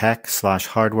VR tech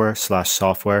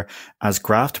 /hardware/software as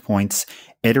graphed points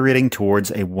iterating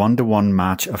towards a one-to-one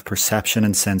match of perception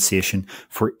and sensation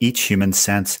for each human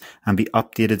sense and be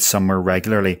updated somewhere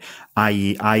regularly,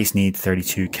 i.e. eyes need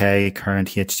 32K, current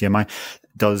HDMI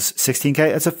does 16K.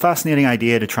 It's a fascinating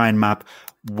idea to try and map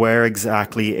where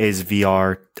exactly is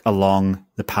VR along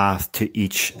the path to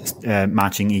each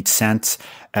matching each sense.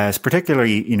 It's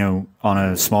particularly, on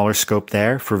a smaller scope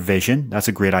there for vision. That's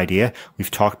a great idea. We've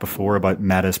talked before about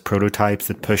Meta's prototypes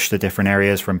that push the different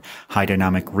areas from high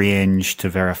dynamic range to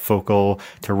varifocal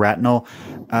to retinal.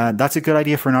 That's a good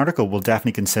idea for an article. We'll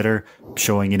definitely consider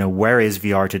showing, where is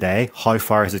VR today? How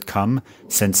far has it come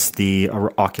since the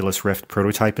Oculus Rift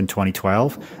prototype in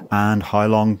 2012? And how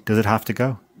long does it have to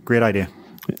go? Great idea.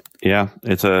 Yeah,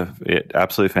 it's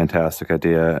absolutely fantastic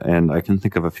idea. And I can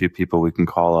think of a few people we can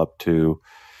call up to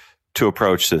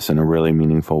approach this in a really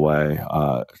meaningful way,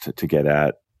 to get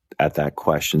at that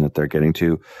question that they're getting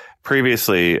to.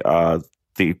 Previously,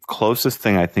 the closest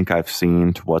thing I think I've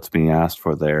seen to what's being asked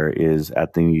for there is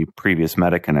at the previous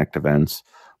MetaConnect events.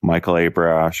 Michael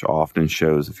Abrash often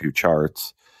shows a few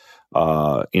charts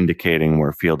indicating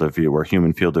where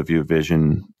human field of view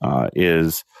vision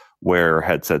is, where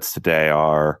headsets today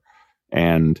are.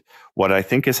 And what I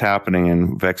think is happening,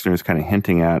 and Vexner is kind of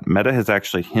hinting at, Meta has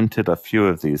actually hinted a few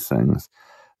of these things,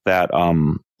 that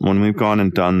when we've gone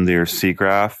and done their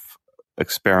SIGGRAPH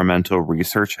experimental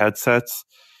research headsets,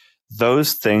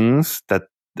 those things that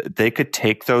they could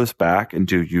take those back and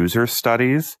do user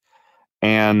studies.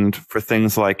 And for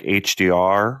things like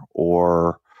HDR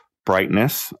or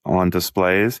brightness on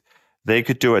displays, they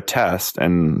could do a test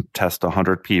and test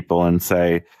 100 people and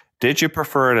say, did you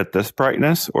prefer it at this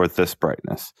brightness or this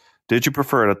brightness? Did you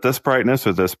prefer it at this brightness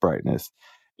or this brightness?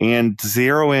 And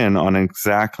zero in on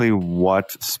exactly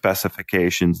what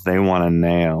specifications they want to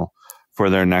nail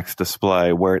for their next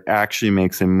display, where it actually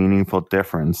makes a meaningful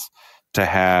difference to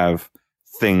have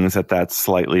things at that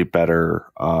slightly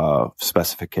better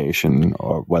specification,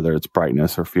 or whether it's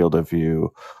brightness or field of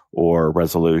view or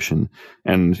resolution.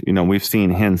 And, we've seen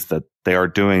hints that they are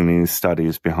doing these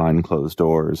studies behind closed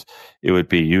doors. It would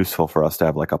be useful for us to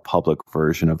have like a public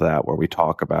version of that where we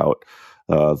talk about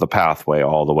the pathway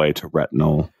all the way to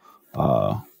retinal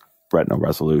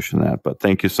resolution. But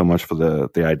thank you so much for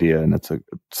the idea, and it's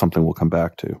something we'll come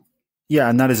back to. Yeah,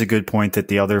 and that is a good point, that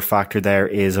the other factor there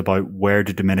is about where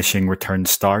do diminishing returns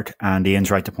start. And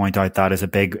Ian's right to point out that is a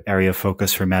big area of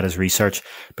focus for Meta's research,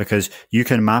 because you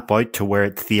can map out to where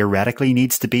it theoretically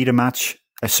needs to be to match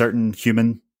a certain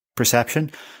human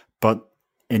perception. But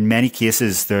in many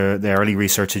cases, the early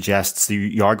research suggests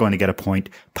you are going to get a point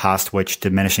past which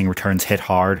diminishing returns hit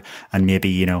hard, and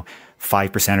maybe,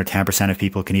 5% or 10% of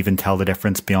people can even tell the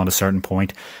difference beyond a certain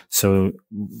point. So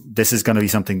this is going to be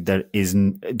something that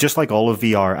isn't, just like all of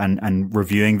VR and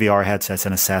reviewing VR headsets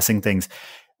and assessing things,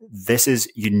 this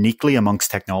is uniquely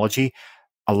amongst technology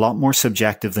a lot more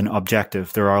subjective than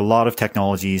objective. There are a lot of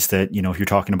technologies that, if you're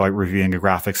talking about reviewing a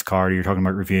graphics card, or you're talking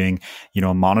about reviewing,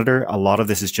 a monitor, a lot of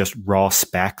this is just raw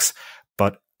specs.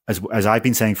 But as I've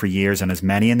been saying for years, and as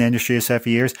many in the industry have said for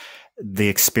years, the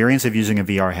experience of using a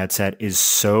VR headset is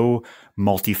so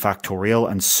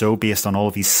multifactorial and so based on all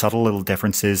of these subtle little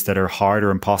differences that are hard or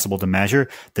impossible to measure,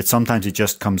 that sometimes it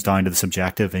just comes down to the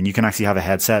subjective. And you can actually have a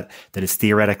headset that is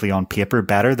theoretically on paper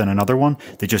better than another one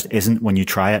that just isn't when you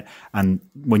try it. And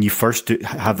when you first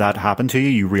have that happen to you,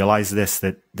 you realize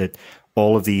that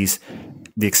all of these,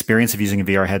 the experience of using a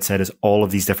VR headset is all of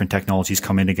these different technologies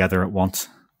coming together at once.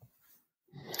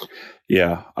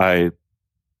 Yeah,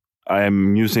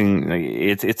 I'm using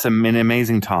it's an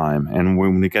amazing time, and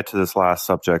when we get to this last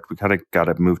subject, we kind of got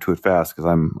to move to it fast because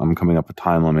I'm coming up a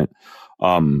time limit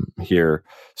here.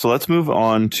 So let's move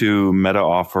on to Meta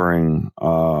offering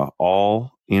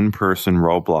all in-person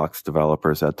Roblox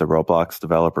developers at the Roblox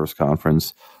Developers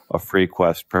Conference a free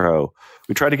Quest Pro.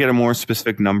 We tried to get a more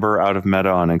specific number out of Meta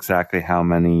on exactly how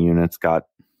many units got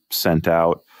sent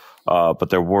out, but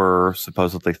there were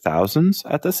supposedly thousands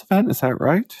at this event. Is that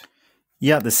right?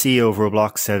 Yeah, the CEO of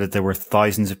Roblox said that there were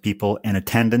thousands of people in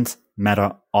attendance.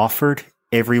 Meta offered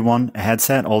everyone a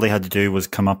headset. All they had to do was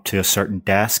come up to a certain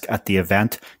desk at the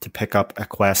event to pick up a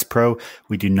Quest Pro.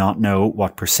 We do not know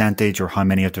what percentage or how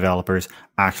many of developers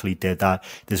actually did that.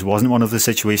 This wasn't one of the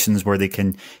situations where they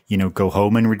can, go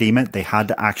home and redeem it. They had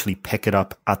to actually pick it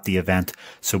up at the event.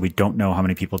 So we don't know how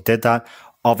many people did that.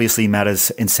 Obviously, Meta's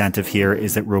incentive here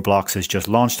is that Roblox has just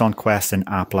launched on Quest and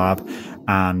App Lab,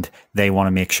 and they want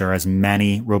to make sure as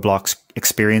many Roblox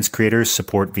experience creators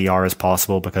support VR as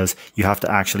possible, because you have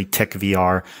to actually tick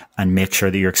VR and make sure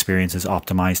that your experience is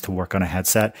optimized to work on a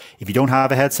headset. If you don't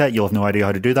have a headset, you'll have no idea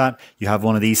how to do that. You have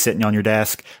one of these sitting on your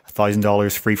desk,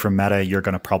 $1,000 free from Meta, you're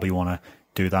going to probably want to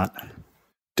do that.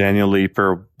 Daniel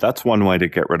Leeper, that's one way to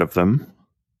get rid of them.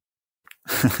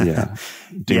 Yeah.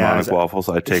 Demonic Waffles,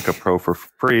 I take a Pro for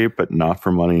free, but not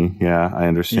for money. Yeah, I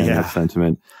understand that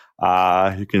sentiment.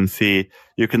 You can see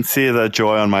the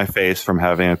joy on my face from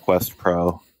having a Quest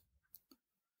Pro.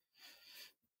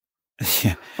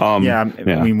 I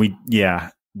mean,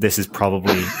 this is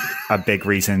probably a big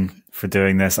reason for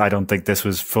doing this. I don't think this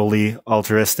was fully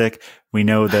altruistic. We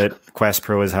know that Quest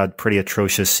Pro has had pretty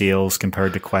atrocious sales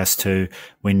compared to Quest 2.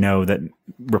 We know that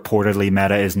reportedly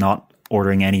Meta is not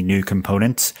ordering any new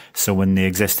components. So when the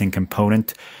existing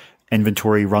component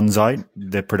inventory runs out,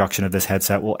 the production of this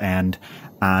headset will end.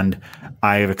 And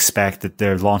I expect that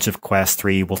the launch of Quest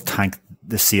 3 will tank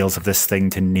the sales of this thing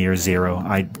to near zero.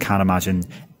 I can't imagine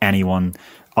anyone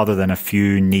other than a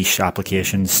few niche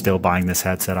applications still buying this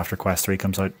headset after Quest 3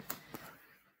 comes out.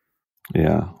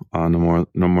 Yeah, no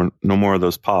more of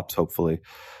those pops, hopefully.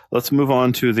 Let's move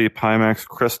on to the Pimax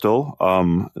Crystal,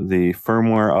 the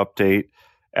firmware update,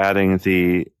 adding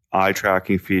the eye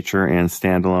tracking feature and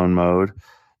standalone mode.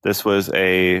 This was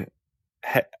I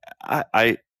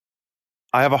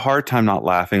have a hard time not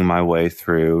laughing my way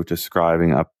through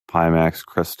describing a Pimax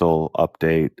Crystal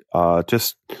update.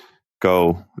 Just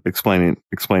go explain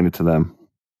it to them.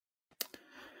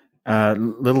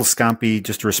 Little Scampy,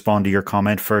 just to respond to your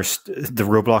comment first, the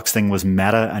Roblox thing was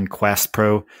Meta and Quest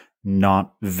Pro,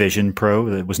 not Vision Pro.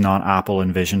 It was not Apple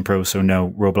and Vision Pro. So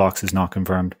no, Roblox is not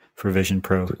confirmed for Vision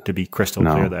Pro, to be crystal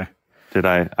clear there. Did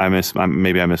I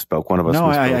maybe I misspoke. One of us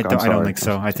misspoke. I don't think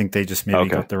so. I think they just maybe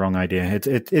got the wrong idea.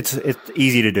 It's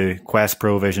easy to do. Quest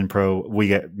Pro, Vision Pro, we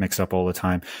get mixed up all the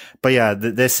time. But yeah,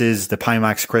 this is the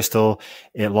Pimax Crystal.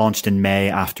 It launched in May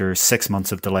after 6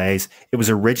 months of delays. It was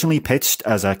originally pitched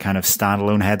as a kind of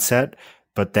standalone headset,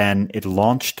 but then it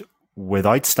launched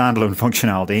without standalone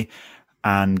functionality,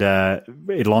 and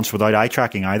it launched without eye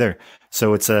tracking either.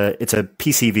 So it's a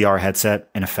PC VR headset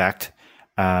in effect.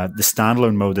 The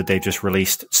standalone mode that they just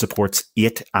released supports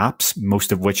 8 apps,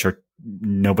 most of which are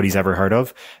nobody's ever heard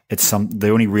of. The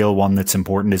only real one that's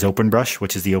important is OpenBrush,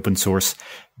 which is the open source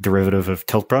derivative of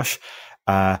TiltBrush.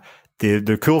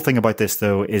 The cool thing about this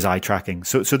though is eye tracking.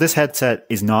 So this headset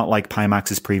is not like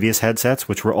Pimax's previous headsets,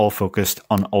 which were all focused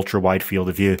on ultra wide field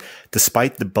of view.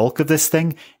 Despite the bulk of this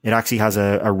thing, it actually has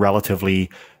a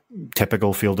relatively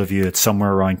typical field of view. It's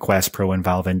somewhere around Quest Pro and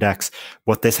Valve Index.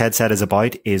 What this headset is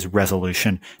about is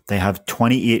resolution. They have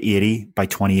 2880 by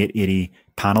 2880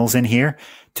 panels in here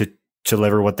to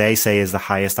deliver what they say is the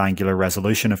highest angular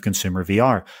resolution of consumer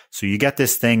VR. So you get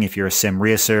this thing if you're a sim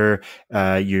racer,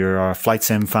 you're a flight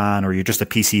sim fan, or you're just a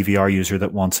PC VR user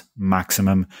that wants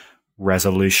maximum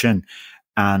resolution.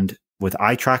 And with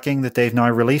eye tracking that they've now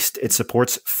released, it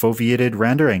supports foveated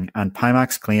rendering, and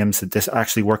Pimax claims that this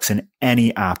actually works in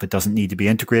any app. It doesn't need to be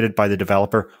integrated by the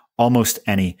developer, almost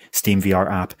any Steam VR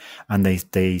app. And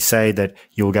they say that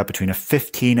you'll get between a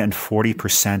 15 and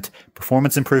 40%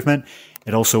 performance improvement.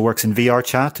 It also works in VR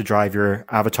chat to drive your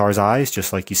avatar's eyes,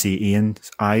 just like you see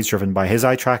Ian's eyes driven by his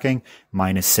eye tracking.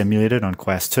 Mine is simulated on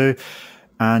Quest 2.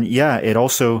 And yeah, it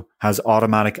also has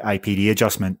automatic IPD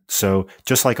adjustment. So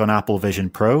just like on Apple Vision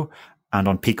Pro and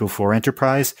on Pico 4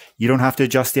 Enterprise, you don't have to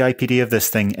adjust the IPD of this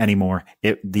thing anymore.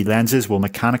 The lenses will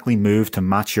mechanically move to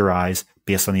match your eyes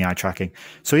based on the eye tracking.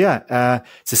 So yeah,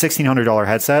 it's a $1,600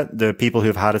 headset. The people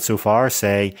who've had it so far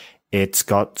say it's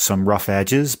got some rough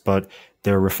edges, but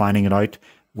they're refining it out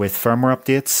with firmware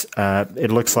updates.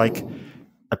 It looks like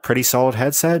a pretty solid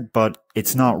headset, but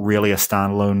it's not really a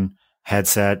standalone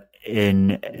headset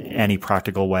in any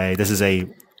practical way. This is a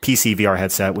PC VR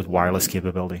headset with wireless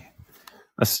capability.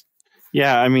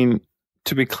 Yeah, I mean,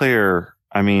 to be clear,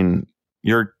 I mean,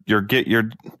 you're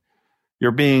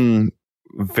being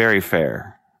very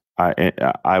fair.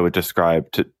 I would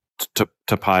describe to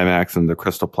Pimax and the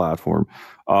Crystal platform.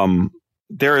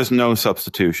 There is no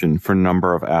substitution for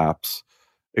number of apps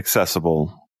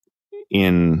accessible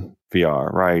in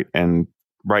VR, right? And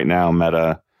right now,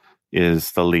 Meta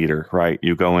is the leader, right?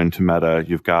 You go into Meta,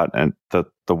 you've got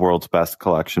the world's best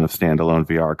collection of standalone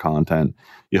VR content.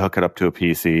 You hook it up to a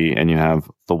PC, and you have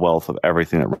the wealth of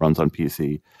everything that runs on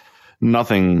PC.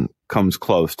 Nothing comes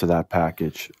close to that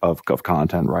package of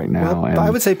content right now. Well, I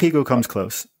would say Pico comes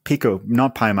close. Pico,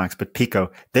 not Pimax, but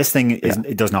Pico. This thing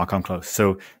it does not come close.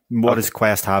 So what does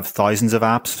Quest have? Thousands of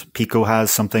apps. Pico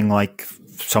has something like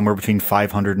somewhere between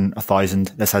 500 and 1,000.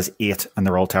 This has 8, and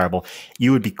they're all terrible.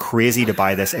 You would be crazy to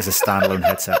buy this as a standalone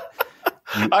headset.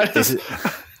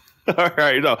 All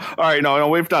right, no,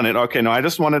 we've done it. Okay, no, I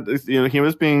just wanted, he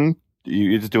was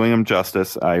you're just doing him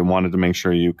justice. I wanted to make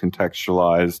sure you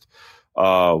contextualized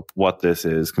what this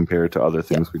is compared to other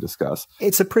things we discussed.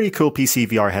 It's a pretty cool PC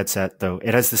VR headset, though.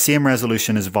 It has the same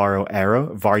resolution as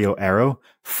Vario Aero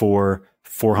for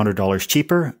 $400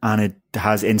 cheaper, and it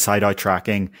has inside-out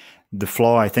tracking. The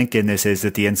flaw, I think, in this is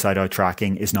that the inside-out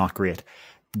tracking is not great.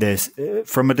 This,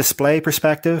 from a display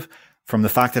perspective, from the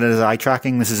fact that it has eye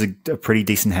tracking, this is a pretty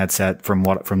decent headset from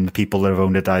the people that have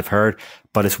owned it that I've heard.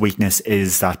 But its weakness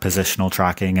is that positional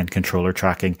tracking and controller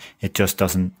tracking. It just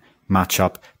doesn't match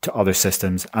up to other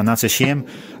systems, and that's a shame.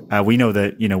 We know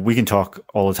that, we can talk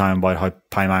all the time about how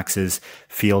Pimax's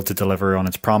failed to deliver on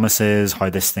its promises, how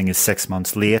this thing is 6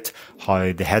 months late,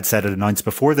 how the headset it announced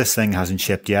before this thing hasn't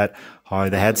shipped yet, how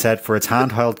the headset for its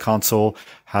handheld console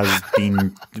has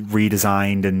been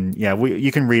redesigned, and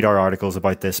you can read our articles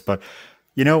about this, but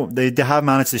they have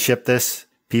managed to ship this.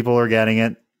 People are getting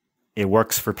it. It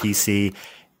works for PC.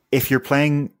 If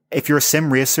you're a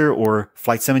sim racer or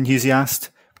flight sim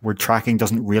enthusiast, where tracking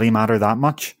doesn't really matter that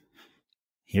much,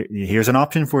 here's an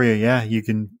option for you. Yeah, you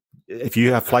can, if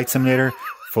you have Flight Simulator,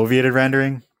 foveated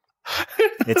rendering,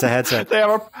 it's a headset. They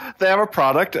have a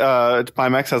product.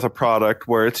 Pimax has a product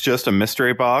where it's just a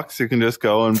mystery box. You can just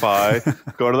go and buy.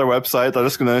 Go to their website. They're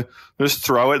just gonna just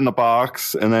throw it in the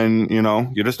box, and then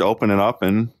you just open it up,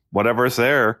 and whatever's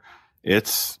there,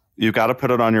 you got to put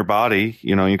it on your body.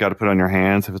 You got to put it on your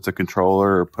hands if it's a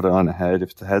controller, or put it on the head if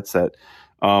it's a headset.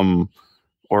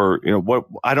 Or what,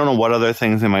 I don't know what other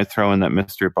things they might throw in that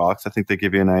mystery box. I think they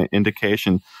give you an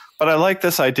indication. But I like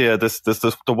this idea. This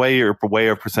the way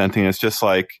of presenting is just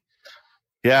like,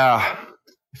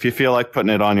 if you feel like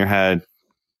putting it on your head,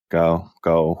 go.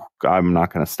 I'm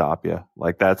not going to stop you.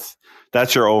 Like that's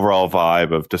your overall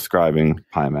vibe of describing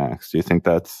Pimax. Do you think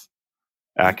that's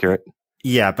accurate?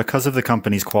 Yeah, because of the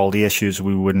company's quality issues,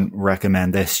 we wouldn't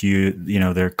recommend this.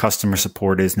 Their customer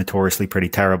support is notoriously pretty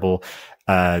terrible.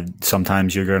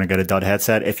 Sometimes you're going to get a dud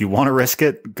headset. If you want to risk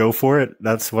it, go for it.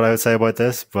 That's what I would say about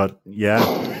this. But yeah.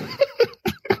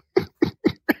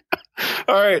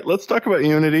 All right, let's talk about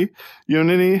Unity.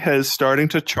 Unity has starting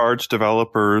to charge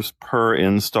developers per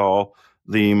install.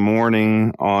 The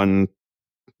morning on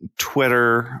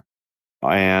Twitter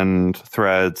and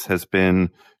Threads has been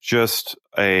just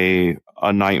a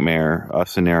nightmare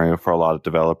scenario for a lot of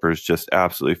developers, just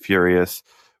absolutely furious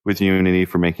with Unity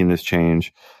for making this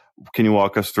change. Can you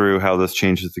walk us through how this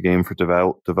changes the game for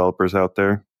developers out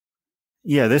there?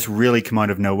 Yeah, this really came out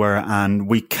of nowhere, and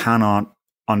we cannot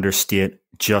understate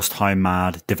just how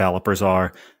mad developers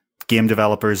are. Game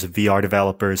developers, VR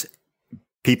developers,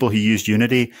 people who use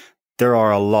Unity, there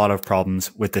are a lot of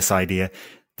problems with this idea.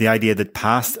 The idea that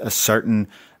past a certain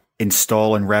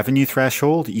install and revenue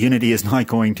threshold, Unity is now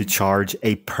going to charge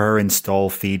a per install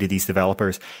fee to these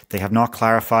developers. They have not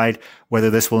clarified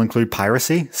whether this will include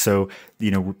piracy. So,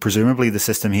 presumably the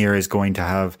system here is going to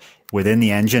have, within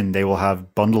the engine, they will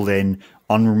have bundled in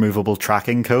unremovable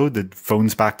tracking code that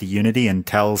phones back to Unity and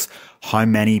tells how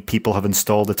many people have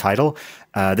installed the title.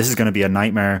 This is going to be a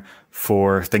nightmare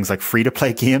for things like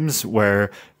free-to-play games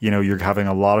where, you're having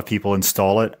a lot of people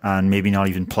install it and maybe not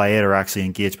even play it or actually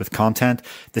engage with content.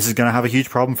 This is going to have a huge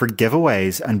problem for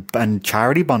giveaways and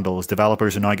charity bundles.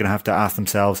 Developers are now going to have to ask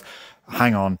themselves,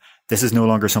 hang on, this is no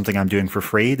longer something I'm doing for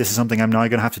free. This is something I'm now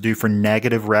going to have to do for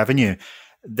negative revenue.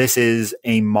 This is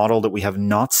a model that we have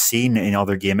not seen in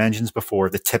other game engines before.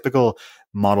 The typical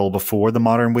model before the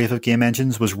modern wave of game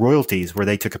engines was royalties, where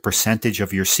they took a percentage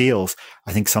of your sales.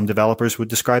 I think some developers would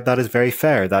describe that as very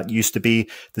fair. That used to be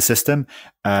the system.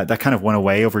 That kind of went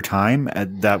away over time.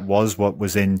 That was what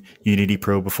was in Unity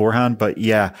Pro beforehand. But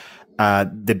yeah,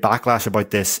 the backlash about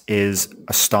this is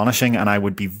astonishing, and I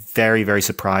would be very, very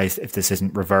surprised if this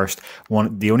isn't reversed.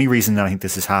 The only reason that I think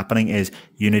this is happening is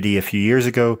Unity a few years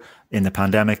ago in the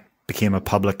pandemic became a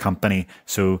public company,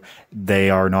 so they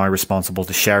are now responsible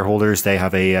to shareholders. They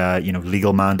have a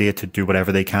legal mandate to do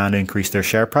whatever they can to increase their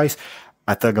share price.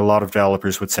 I think a lot of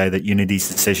developers would say that Unity's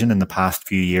decision in the past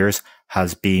few years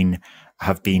have been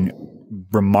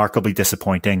remarkably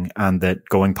disappointing, and that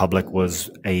going public was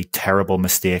a terrible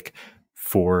mistake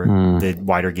for the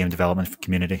wider game development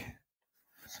community.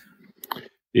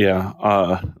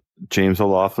 Yeah. James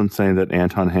O'Loughlin saying that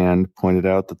Anton Hand pointed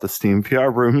out that the Steam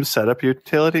VR Room setup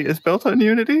utility is built on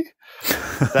Unity.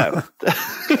 That's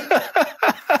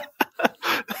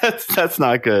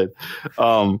not good.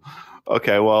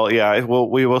 Okay, well, yeah,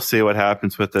 we will see what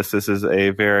happens with this. This is a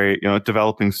very,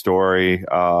 developing story,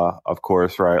 of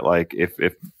course, right? Like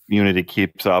if Unity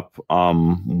keeps up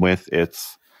with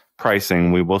its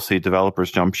pricing, we will see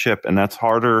developers jump ship, and that's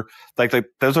harder. Like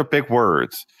those are big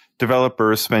words.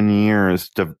 Developers spend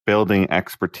years building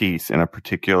expertise in a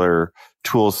particular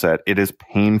tool set. It is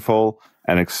painful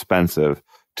and expensive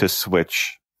to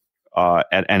switch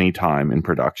at any time in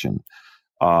production.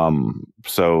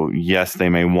 So yes, they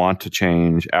may want to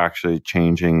change. Actually,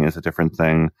 changing is a different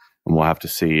thing, and we'll have to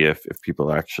see if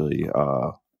people actually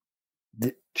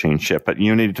change ship. But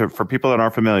you need to, for people that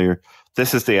aren't familiar,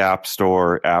 this is the App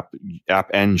Store app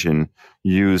engine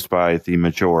used by the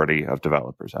majority of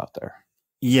developers out there.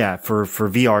 Yeah, for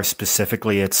VR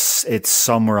specifically, it's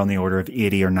somewhere on the order of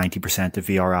 80 or 90% of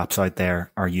VR apps out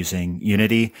there are using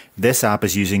Unity. This app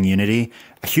is using Unity.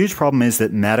 A huge problem is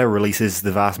that Meta releases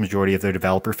the vast majority of their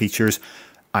developer features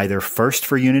either first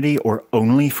for Unity or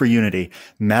only for Unity.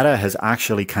 Meta has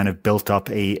actually kind of built up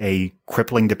a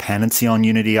crippling dependency on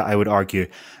Unity, I would argue.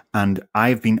 And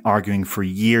I've been arguing for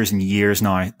years and years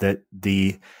now that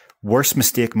the worst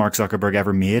mistake Mark Zuckerberg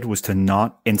ever made was to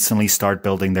not instantly start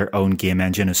building their own game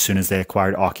engine as soon as they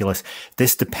acquired Oculus.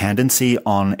 This dependency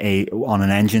on an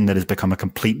engine that has become a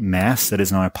complete mess, that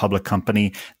is now a public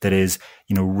company, that is,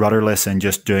 rudderless and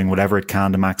just doing whatever it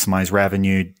can to maximize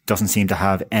revenue, doesn't seem to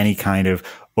have any kind of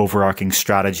overarching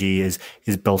strategy, is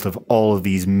built of all of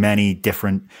these many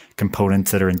different components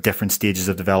that are in different stages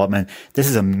of development. This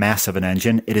is a mess of an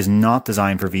engine. It is not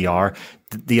designed for VR.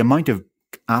 The amount of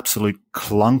absolute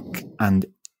clunk and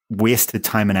wasted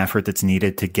time and effort that's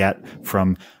needed to get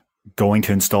from going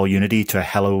to install Unity to a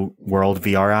Hello World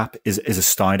VR app is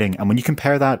astounding. And when you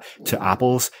compare that to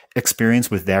Apple's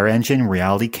experience with their engine,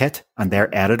 Reality Kit, and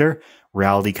their editor,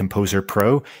 Reality Composer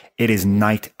Pro, it is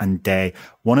night and day.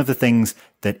 One of the things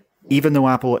that, even though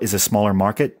Apple is a smaller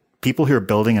market, people who are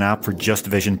building an app for just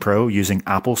Vision Pro using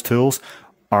Apple's tools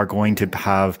are going to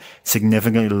have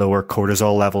significantly lower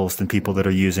cortisol levels than people that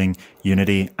are using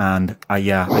Unity. And I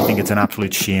think it's an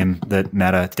absolute shame that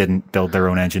Meta didn't build their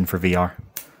own engine for VR.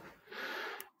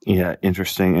 Yeah,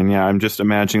 interesting. And yeah, I'm just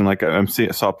imagining, like, I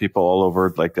saw people all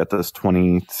over, like, at this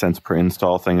 20 cents per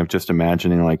install thing of just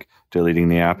imagining, like, deleting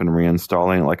the app and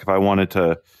reinstalling. Like, if I wanted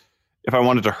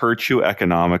to hurt you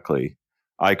economically,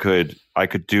 I could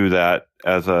do that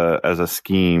as a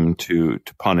scheme to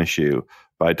punish you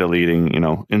by deleting,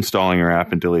 installing your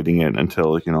app and deleting it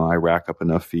until, I rack up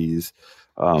enough fees.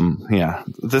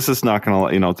 This is not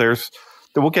going to,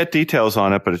 we'll get details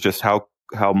on it, but it's just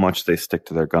how much they stick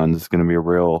to their guns is going to be a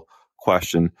real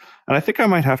question. And I think I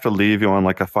might have to leave you on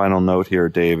like a final note here,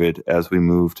 David, as we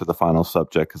move to the final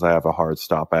subject, because I have a hard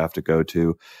stop I have to go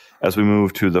to as we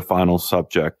move to the final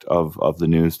subject of the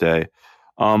news day.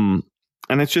 And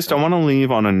it's just, I want to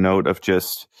leave on a note of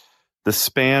just, the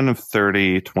span of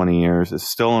 30, 20 years is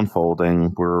still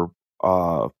unfolding. We're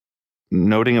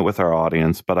noting it with our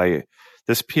audience, but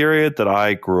this period that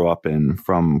I grew up in,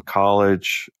 from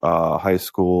college, high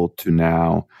school to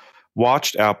now,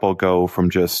 watched Apple go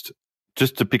from just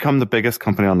to become the biggest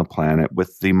company on the planet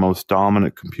with the most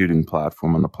dominant computing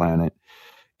platform on the planet.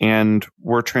 And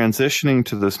we're transitioning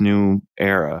to this new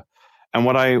era. And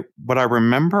what I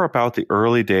remember about the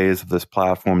early days of this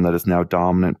platform that is now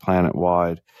dominant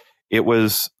planet-wide, it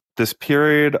was this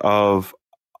period of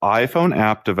iPhone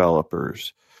app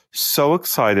developers so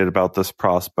excited about this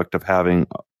prospect of having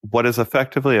what is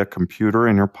effectively a computer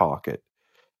in your pocket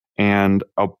and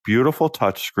a beautiful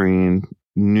touchscreen,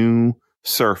 new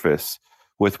surface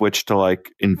with which to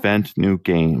like invent new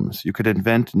games. You could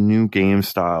invent new game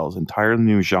styles, entirely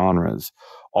new genres,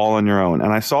 all on your own.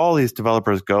 And I saw all these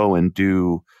developers go and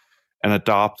do and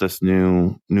adopt this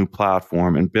new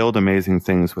platform and build amazing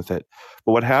things with it.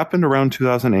 But what happened around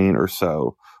 2008 or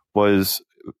so was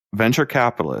venture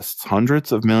capitalists,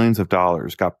 hundreds of millions of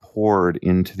dollars, got poured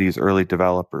into these early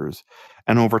developers.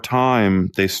 And over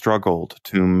time, they struggled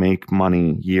to make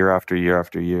money year after year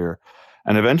after year.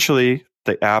 And eventually,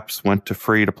 the apps went to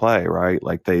free to play, right?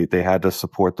 Like they had to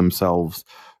support themselves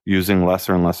using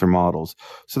lesser and lesser models.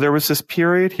 So there was this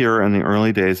period here in the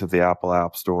early days of the Apple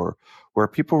App Store where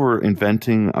people were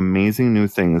inventing amazing new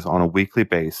things on a weekly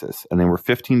basis, and they were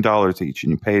 $15 each,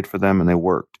 and you paid for them and they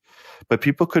worked. But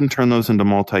people couldn't turn those into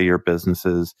multi-year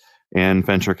businesses, and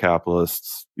venture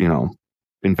capitalists,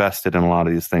 invested in a lot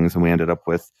of these things, and we ended up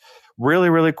with really,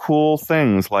 really cool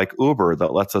things like Uber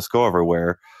that lets us go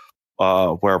everywhere,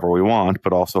 wherever we want,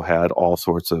 but also had all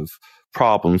sorts of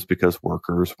problems because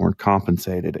workers weren't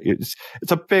compensated. It's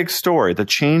a big story. The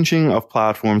changing of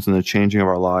platforms and the changing of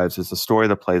our lives is a story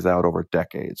that plays out over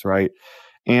decades, right?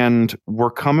 And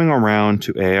we're coming around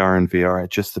to AR and VR at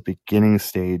just the beginning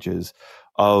stages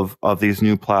of these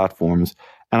new platforms.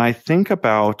 And I think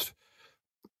about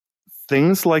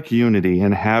things like Unity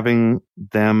and having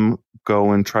them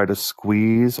go and try to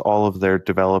squeeze all of their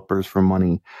developers for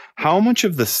money. How much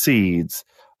of the seeds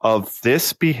of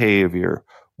this behavior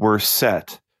were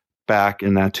set back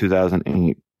in that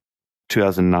 2008,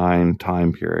 2009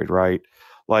 time period, right?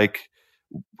 Like,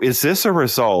 is this a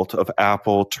result of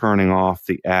Apple turning off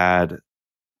the ad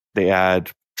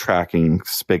tracking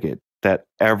spigot that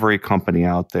every company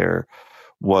out there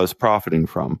was profiting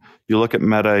from? You look at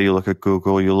Meta, you look at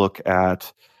Google, you look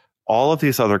at all of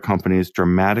these other companies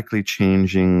dramatically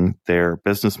changing their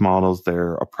business models,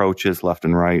 their approaches left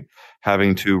and right,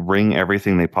 having to wring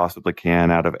everything they possibly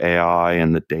can out of AI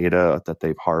and the data that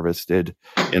they've harvested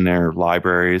in their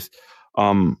libraries.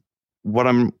 What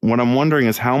I'm wondering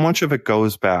is how much of it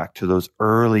goes back to those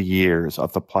early years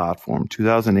of the platform,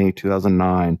 2008,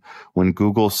 2009, when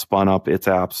Google spun up its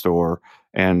app store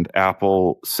and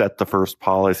Apple set the first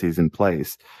policies in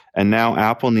place. And now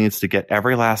Apple needs to get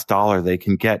every last dollar they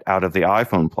can get out of the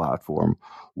iPhone platform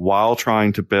while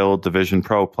trying to build the Vision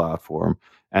Pro platform.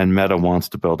 And Meta wants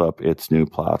to build up its new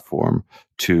platform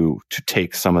to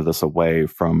take some of this away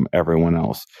from everyone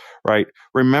else, right?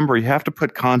 Remember, you have to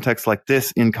put context like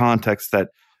this in context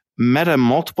that Meta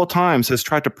multiple times has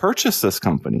tried to purchase this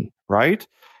company, right?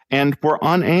 And we're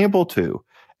unable to.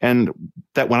 And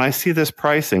that when I see this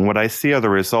pricing, what I see are the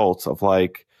results of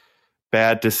like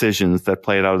bad decisions that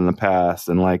played out in the past.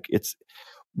 And like it's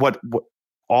what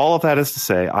all of that is to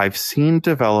say, I've seen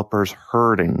developers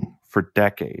hurting for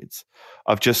decades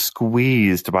of just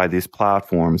squeezed by these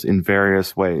platforms in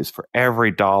various ways for every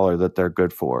dollar that they're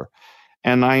good for.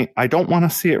 And I don't want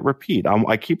to see it repeat.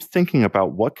 I keep thinking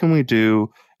about what can we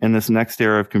do in this next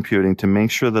era of computing to make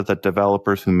sure that the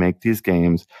developers who make these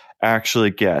games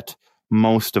actually get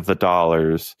most of the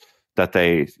dollars that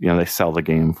they sell the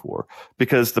game for.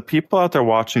 Because the people out there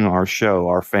watching our show,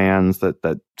 our fans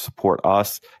that support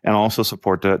us and also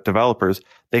support the developers,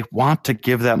 they want to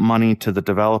give that money to the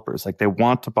developers. Like they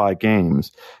want to buy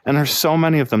games. And there's so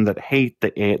many of them that hate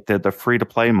the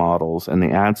free-to-play models and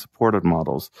the ad-supported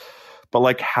models. But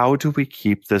like, how do we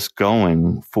keep this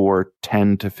going for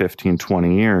 10 to 15,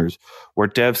 20 years where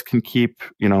devs can keep,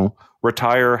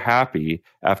 retire happy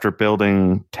after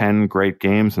building 10 great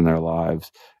games in their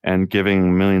lives and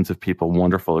giving millions of people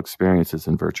wonderful experiences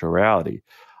in virtual reality?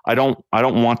 I don't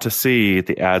want to see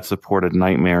the ad-supported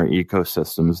nightmare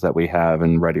ecosystems that we have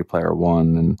in Ready Player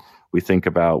One and we think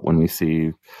about when we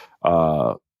see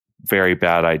very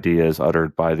bad ideas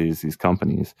uttered by these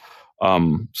companies.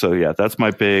 So yeah, that's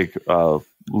my big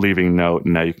leaving note.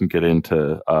 And now you can get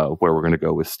into where we're going to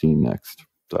go with Steam next.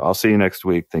 So I'll see you next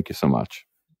week. Thank you so much.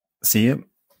 See you.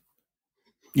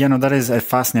 Yeah, no, that is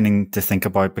fascinating to think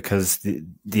about because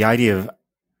the idea of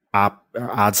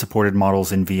ad-supported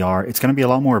models in VR, it's going to be a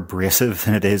lot more abrasive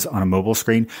than it is on a mobile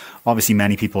screen. Obviously,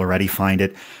 many people already find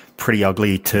it pretty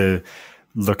ugly to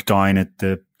look down at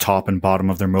the top and bottom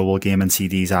of their mobile game and see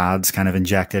these ads kind of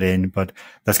injected in, but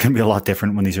that's going to be a lot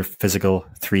different when these are physical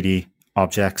 3D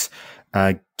objects.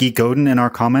 Guy Godin in our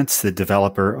comments, the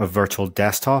developer of Virtual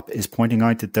Desktop, is pointing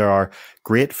out that there are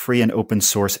great free and open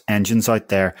source engines out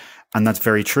there. And that's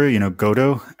very true.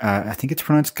 Godot, I think it's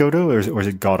pronounced Godot or is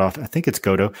it Godot? I think it's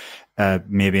Godot.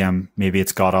 Maybe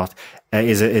it's Godot,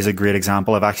 is a great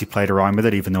example. I've actually played around with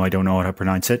it, even though I don't know how to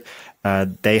pronounce it.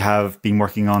 They have been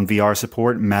working on VR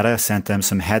support. Meta sent them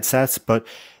some headsets, but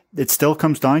it still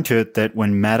comes down to it that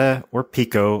when Meta or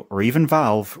Pico or even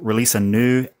Valve release a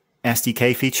new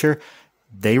SDK feature,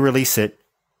 they release it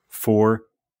for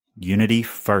Unity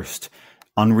first.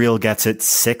 Unreal gets it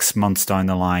 6 months down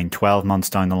the line, 12 months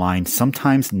down the line,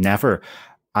 sometimes never.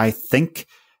 I think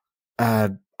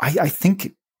I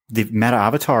think the meta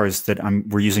avatars that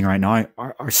we're using right now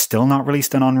are still not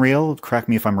released in Unreal. Correct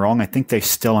me if I'm wrong. I think they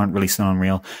still aren't released in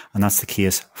Unreal, and that's the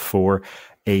case for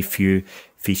a few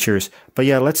features. But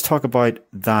yeah, let's talk about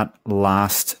that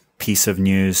last piece of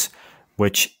news,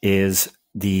 which is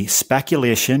the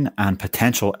speculation and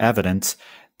potential evidence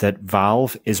that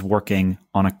Valve is working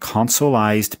on a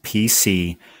consoleized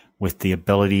PC with the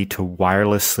ability to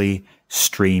wirelessly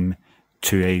stream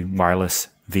to a wireless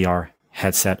VR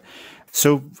headset.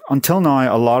 So until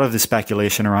now, a lot of the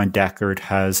speculation around Deckard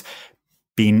has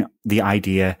been the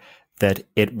idea that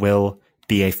it will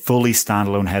be a fully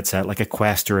standalone headset like a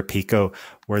Quest or a Pico,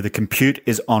 where the compute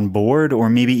is on board or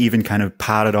maybe even kind of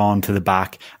padded on to the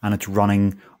back and it's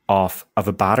running off of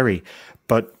a battery.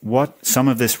 But what some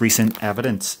of this recent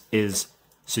evidence is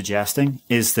suggesting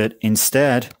is that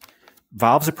instead,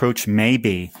 Valve's approach may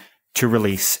be to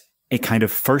release a kind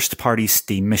of first-party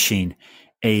Steam machine,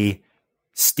 a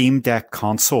Steam Deck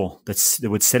console that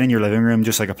would sit in your living room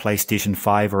just like a PlayStation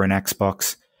 5 or an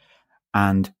Xbox,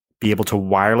 and be able to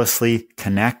wirelessly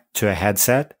connect to a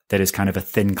headset that is kind of a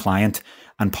thin client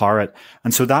and power it.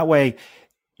 And so that way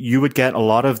you would get a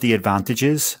lot of the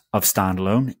advantages of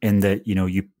standalone in that,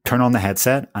 you turn on the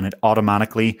headset and it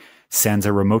automatically sends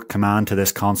a remote command to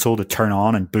this console to turn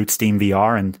on and boot Steam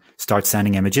VR and start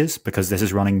sending images, because this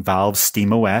is running Valve's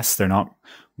Steam OS. They're not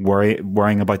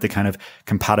worrying about the kind of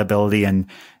compatibility and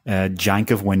jank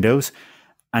of Windows.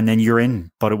 And then you're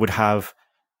in, but it would have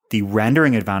the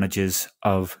rendering advantages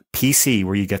of PC,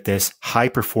 where you get this high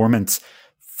performance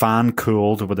fan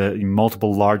cooled with a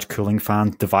multiple large cooling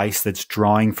fan device that's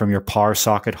drawing from your power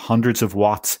socket hundreds of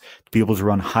watts to be able to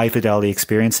run high fidelity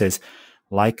experiences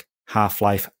like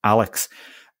Half-Life Alyx.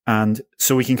 And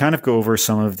so we can kind of go over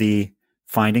some of the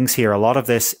findings here. A lot of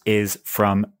this is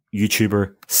from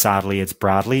YouTuber Sadly It's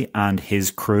Bradley and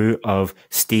his crew of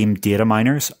Steam data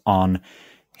miners on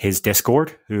his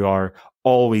Discord, who are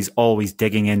always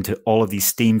digging into all of these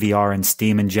Steam VR and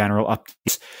Steam in general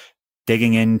updates,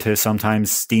 digging into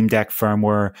sometimes Steam Deck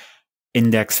firmware,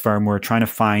 index firmware, trying to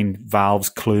find Valve's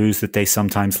clues that they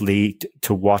sometimes lead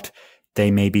to what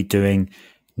they may be doing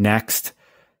next.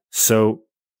 So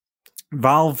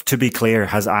Valve, to be clear,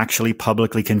 has actually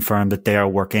publicly confirmed that they are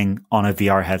working on a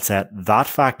VR headset. That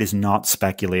fact is not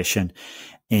speculation.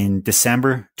 In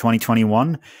December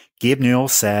 2021, Gabe Newell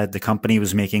said the company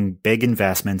was making big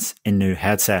investments in new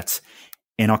headsets.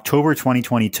 In October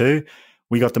 2022,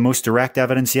 we got the most direct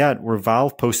evidence yet, where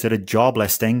Valve posted a job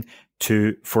listing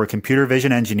for a computer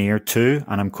vision engineer to,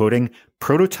 and I'm quoting,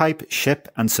 prototype, ship,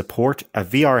 and support a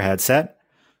VR headset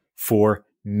for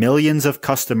millions of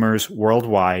customers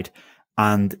worldwide.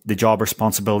 And the job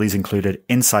responsibilities included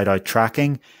inside-out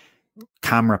tracking,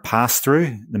 camera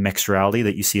pass-through, the mixed reality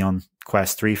that you see on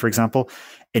Quest 3, for example,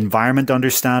 environment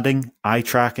understanding, eye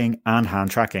tracking, and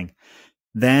hand tracking.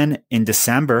 Then in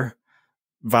December,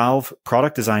 Valve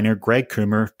product designer Greg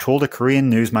Coomer told a Korean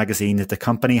news magazine that the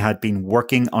company had been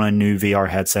working on a new VR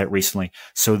headset recently.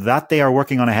 So that they are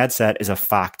working on a headset is a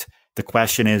fact. The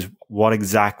question is, what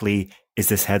exactly is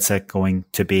this headset going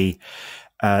to be?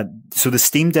 So the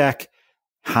Steam Deck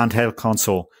handheld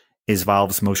console is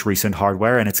Valve's most recent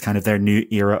hardware, and it's kind of their new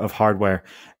era of hardware.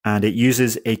 And it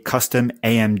uses a custom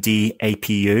AMD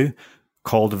APU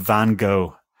called Van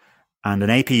Gogh. And an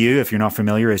APU, if you're not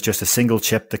familiar, is just a single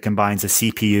chip that combines a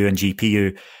CPU and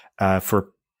GPU for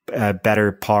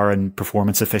better power and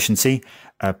performance efficiency.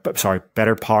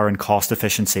 Better power and cost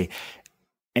efficiency.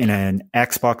 In an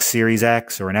Xbox Series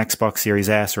X or an Xbox Series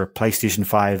S or a PlayStation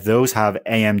 5, those have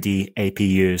AMD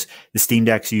APUs. The Steam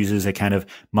Deck uses a kind of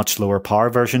much lower power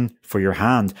version for your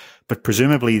hand, but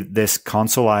presumably this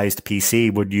consoleized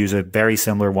PC would use a very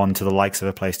similar one to the likes of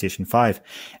a PlayStation 5.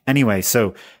 Anyway,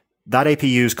 so that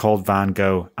APU is called Van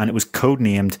Gogh, and it was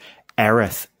codenamed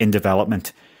Aerith in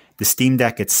development. The Steam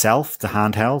Deck itself, the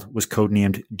handheld, was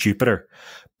codenamed Jupiter.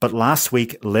 But last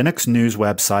week, Linux news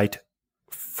website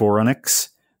Phoronix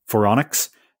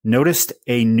noticed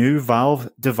a new Valve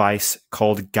device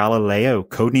called Galileo,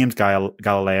 codenamed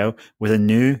Galileo, with a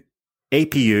new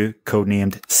APU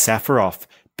codenamed Sephiroth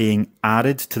being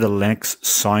added to the Linux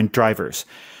sound drivers.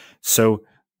 So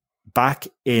back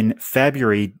in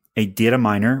February, a data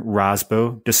miner,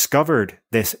 Rasbo, discovered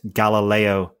this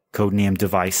Galileo codenamed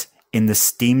device in the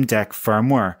Steam Deck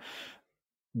firmware.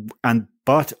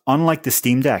 But unlike the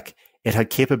Steam Deck, it had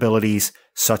capabilities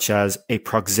such as a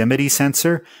proximity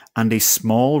sensor and a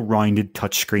small rounded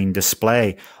touchscreen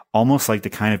display, almost like the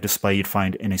kind of display you'd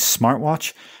find in a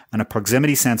smartwatch, and a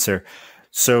proximity sensor.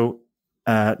 So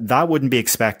that wouldn't be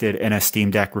expected in a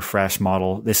Steam Deck refresh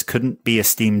model. This couldn't be a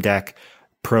Steam Deck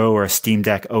Pro or a Steam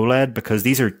Deck OLED, because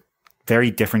these are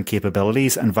very different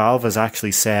capabilities. And Valve has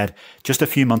actually said just a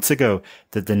few months ago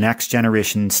that the next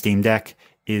generation Steam Deck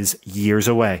is years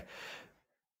away.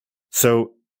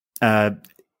 So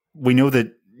we know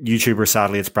that YouTuber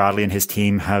Sadly It's Bradley and his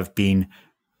team have been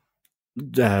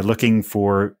looking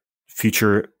for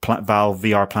future Valve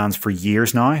VR plans for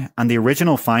years now. And the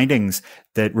original findings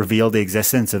that revealed the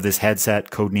existence of this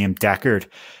headset codenamed Deckard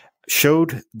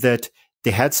showed that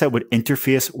the headset would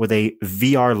interface with a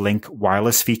VR Link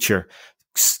wireless feature,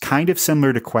 kind of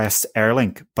similar to Quest's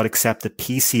AirLink, but except the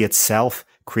PC itself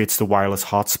creates the wireless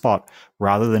hotspot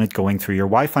rather than it going through your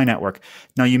Wi-Fi network.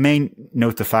 Now, you may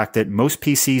note the fact that most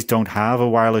PCs don't have a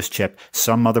wireless chip.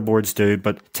 Some motherboards do,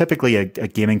 but typically a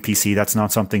gaming PC, that's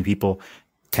not something people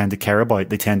tend to care about.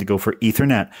 They tend to go for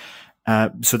Ethernet.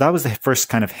 So that was the first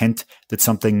kind of hint that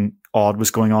something odd was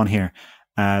going on here.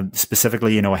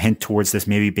 Specifically, a hint towards this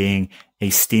maybe being a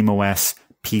SteamOS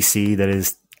PC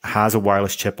that has a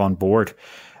wireless chip on board.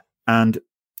 And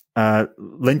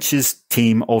Lynch's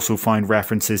team also found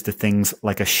references to things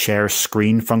like a share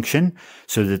screen function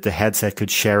so that the headset could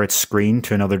share its screen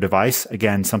to another device.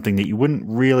 Again, something that you wouldn't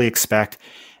really expect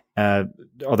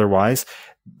otherwise.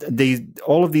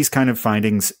 All of these kind of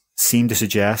findings seem to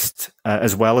suggest,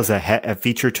 as well as a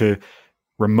feature to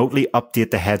remotely update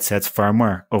the headset's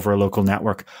firmware over a local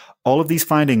network. All of these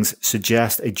findings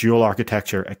suggest a dual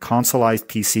architecture, a consoleized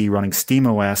PC running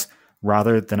SteamOS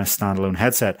rather than a standalone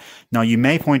headset. Now, you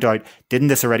may point out, didn't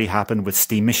this already happen with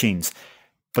Steam machines?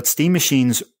 But Steam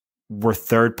machines were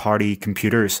third-party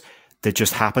computers that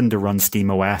just happened to run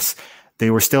SteamOS. They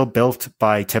were still built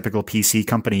by typical PC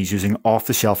companies using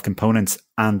off-the-shelf components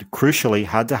and, crucially,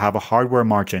 had to have a hardware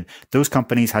margin. Those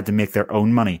companies had to make their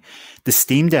own money. The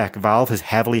Steam Deck, Valve has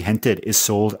heavily hinted, is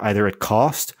sold either at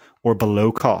cost or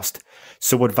below cost.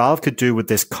 So what Valve could do with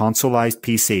this consoleized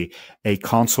PC, a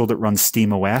console that runs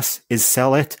SteamOS, is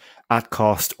sell it at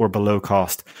cost or below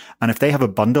cost. And if they have a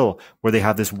bundle where they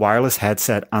have this wireless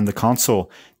headset and the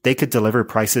console, they could deliver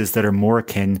prices that are more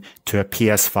akin to a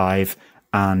PS5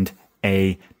 and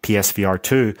a PSVR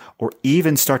 2, or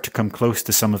even start to come close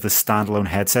to some of the standalone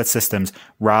headset systems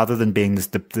rather than being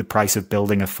the price of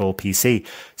building a full PC.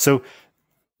 So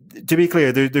to be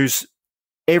clear, there's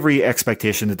every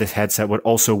expectation that this headset would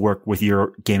also work with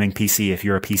your gaming PC if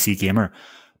you're a PC gamer.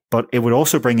 But it would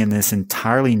also bring in this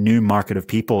entirely new market of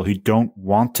people who don't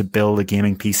want to build a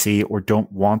gaming PC or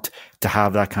don't want to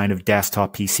have that kind of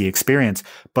desktop PC experience,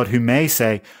 but who may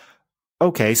say,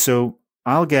 okay, so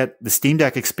I'll get the Steam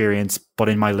Deck experience, but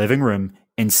in my living room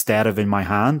instead of in my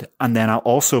hand. And then I'll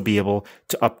also be able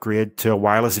to upgrade to a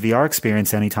wireless VR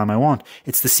experience anytime I want.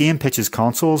 It's the same pitch as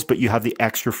consoles, but you have the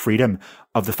extra freedom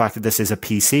of the fact that this is a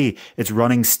PC. It's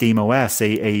running SteamOS,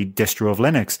 a distro of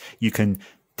Linux. You can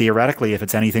theoretically, if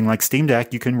it's anything like Steam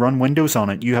Deck, you can run Windows on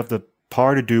it. You have the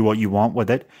power to do what you want with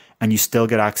it, and you still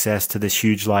get access to this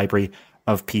huge library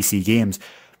of PC games.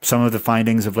 Some of the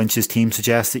findings of Lynch's team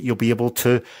suggest that you'll be able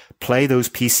to play those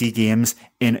PC games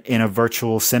in a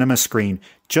virtual cinema screen,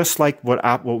 just like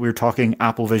what we were talking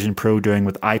Apple Vision Pro doing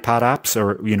with iPad apps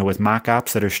or with Mac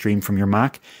apps that are streamed from your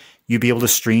Mac. You'll be able to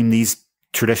stream these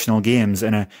traditional games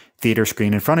in a theater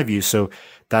screen in front of you. So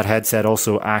that headset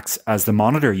also acts as the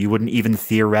monitor. You wouldn't even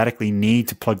theoretically need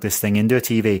to plug this thing into a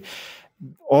TV.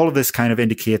 All of this kind of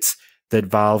indicates that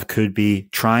Valve could be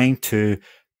trying to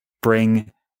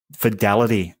bring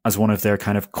fidelity as one of their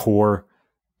kind of core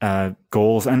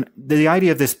goals. And the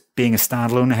idea of this being a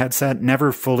standalone headset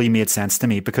never fully made sense to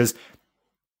me, because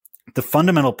the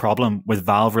fundamental problem with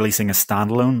Valve releasing a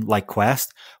standalone like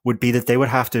Quest would be that they would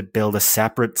have to build a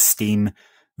separate Steam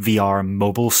VR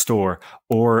mobile store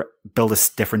or build a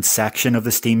different section of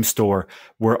the Steam store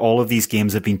where all of these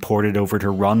games have been ported over to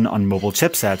run on mobile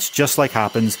chipsets, just like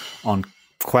happens on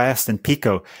Quest and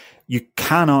Pico. You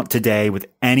cannot today, with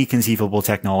any conceivable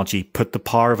technology, put the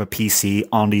power of a PC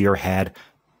onto your head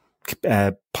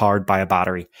powered by a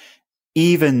battery.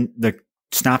 Even the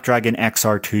Snapdragon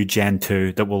XR2 Gen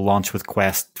 2 that will launch with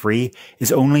Quest 3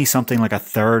 is only something like a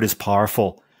third as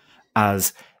powerful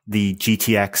as the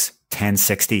GTX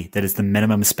 1060 that is the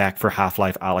minimum spec for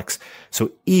Half-Life Alyx.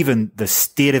 So even the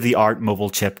state-of-the-art mobile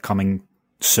chip coming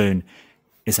soon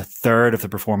is a third of the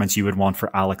performance you would want for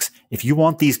Alyx. If you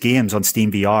want these games on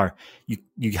Steam VR,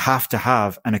 you have to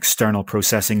have an external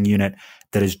processing unit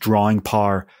that is drawing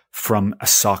power from a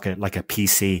socket like a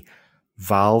PC.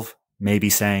 Valve may be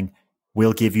saying,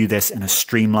 we'll give you this in a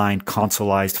streamlined,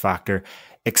 consoleized factor.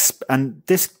 And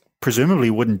this presumably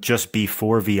wouldn't just be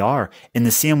for VR. In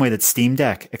the same way that Steam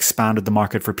Deck expanded the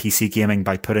market for PC gaming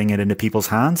by putting it into people's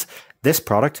hands, this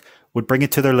product would bring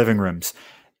it to their living rooms.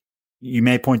 You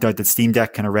may point out that Steam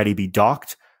Deck can already be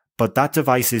docked, but that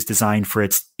device is designed for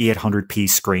its 800p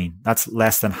screen. That's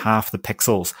less than half the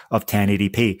pixels of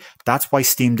 1080p. That's why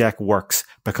Steam Deck works,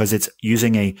 because it's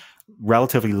using a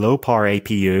relatively low power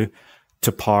APU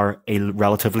to power a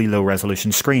relatively low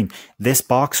resolution screen. This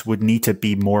box would need to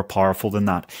be more powerful than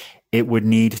that. It would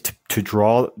need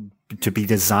to be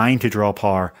designed to draw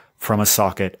power from a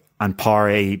socket and power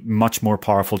a much more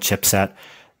powerful chipset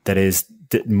that is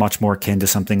much more akin to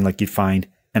something like you'd find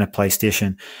in a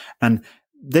PlayStation. And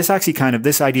this actually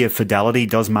this idea of fidelity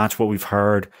does match what we've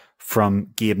heard from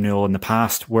Gabe Newell in the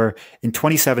past, where in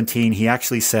 2017, he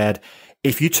actually said,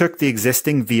 if you took the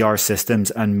existing VR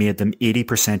systems and made them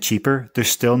 80% cheaper, there's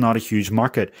still not a huge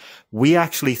market. We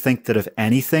actually think that if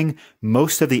anything,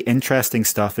 most of the interesting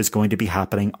stuff is going to be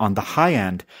happening on the high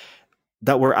end.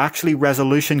 that we're actually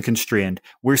resolution constrained,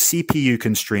 we're CPU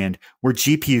constrained, we're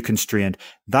GPU constrained.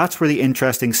 That's where the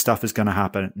interesting stuff is going to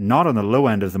happen, not on the low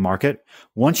end of the market.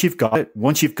 Once you've got it,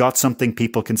 once you've got something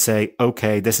people can say,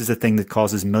 okay, this is the thing that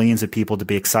causes millions of people to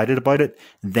be excited about it,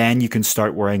 then you can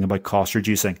start worrying about cost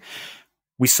reducing.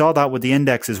 We saw that with the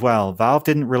Index as well. Valve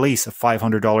didn't release a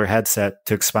 $500 headset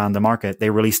to expand the market. They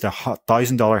released a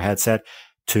 $1,000 headset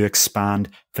to expand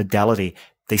fidelity.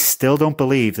 They still don't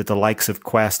believe that the likes of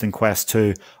Quest and Quest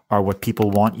 2 are what people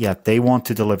want yet. They want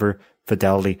to deliver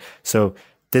fidelity. So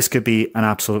this could be an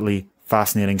absolutely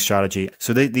fascinating strategy.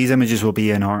 So these images will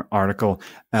be in our article.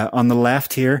 On the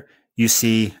left here, you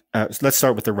see, let's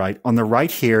start with the right. On the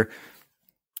right here,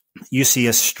 you see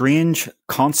a strange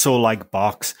console-like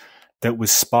box that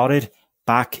was spotted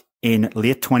back in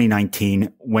late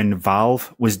 2019 when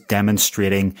Valve was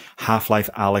demonstrating Half-Life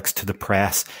Alyx to the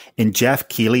press. In Jeff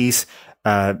Keighley's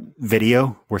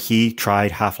video where he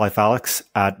tried Half-Life Alyx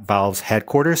at Valve's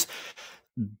headquarters,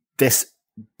 this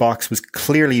box was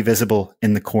clearly visible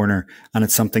in the corner, and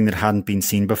it's something that hadn't been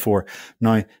seen before.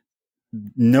 Now,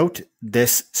 note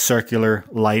this circular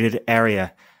lighted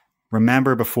area.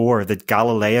 Remember before that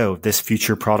Galileo, this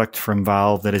future product from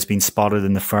Valve that has been spotted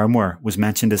in the firmware, was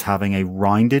mentioned as having a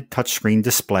rounded touchscreen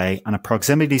display and a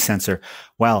proximity sensor.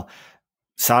 Well,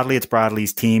 sadly, it's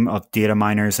Bradley's team of data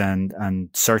miners and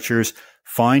searchers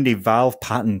found a Valve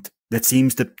patent that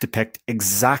seems to depict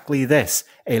exactly this,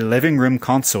 a living room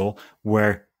console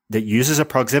that uses a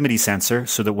proximity sensor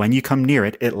so that when you come near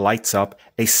it, it lights up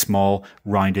a small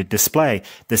rounded display.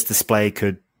 This display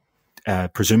could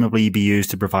presumably be used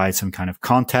to provide some kind of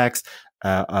context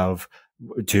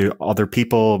to other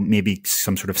people, maybe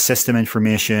some sort of system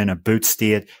information, a boot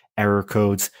state, error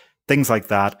codes, things like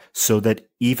that, so that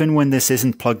even when this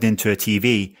isn't plugged into a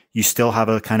TV, you still have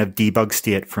a kind of debug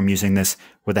state from using this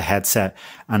with a headset.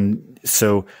 And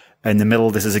so in the middle,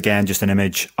 this is again just an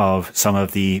image of some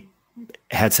of the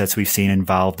headsets we've seen in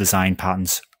Valve design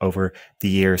patents over the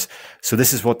years. So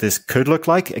this is what this could look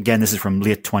like. Again, this is from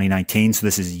late 2019. So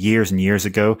this is years and years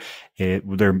ago.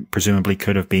 There presumably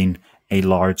could have been a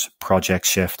large project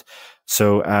shift.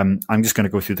 So I'm just going to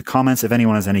go through the comments. If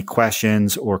anyone has any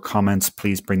questions or comments,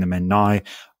 please bring them in now.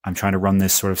 I'm trying to run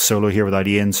this sort of solo here without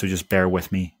Ian, so just bear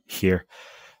with me here.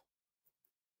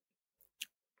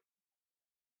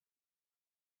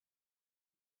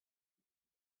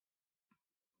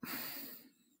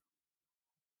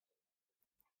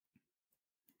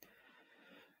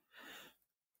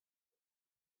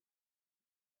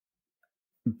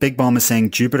 Big Bomb is saying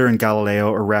Jupiter and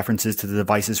Galileo are references to the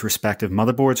device's respective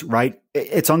motherboards, right?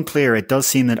 It's unclear. It does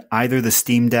seem that either the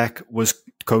Steam Deck was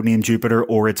codenamed Jupiter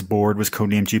or its board was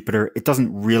codenamed Jupiter. It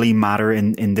doesn't really matter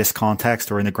in this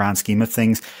context or in the grand scheme of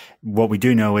things. What we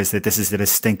do know is that this is a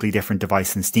distinctly different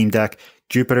device than Steam Deck.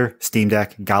 Jupiter, Steam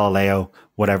Deck, Galileo,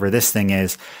 whatever this thing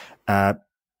is.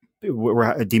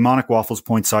 Demonic Waffles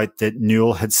points out that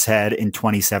Newell had said in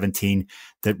 2017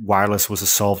 that wireless was a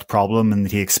solved problem and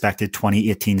that he expected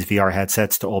 2018's VR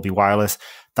headsets to all be wireless.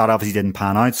 That obviously didn't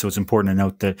pan out, so it's important to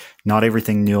note that not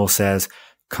everything Newell says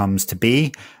comes to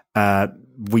be.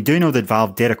 We do know that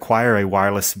Valve did acquire a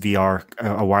wireless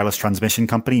transmission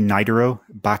company, Nidero,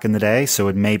 back in the day, so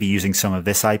it may be using some of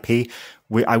this IP.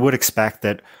 I would expect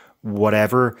that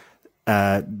whatever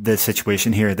the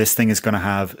situation here, this thing is going to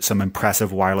have some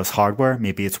impressive wireless hardware.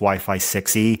 Maybe it's Wi-Fi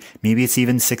 6E, maybe it's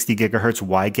even 60 gigahertz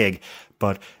WiGig.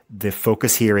 But the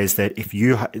focus here is that if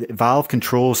Valve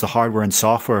controls the hardware and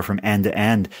software from end to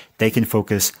end, they can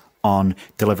focus on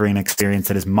delivering an experience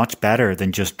that is much better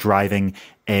than just driving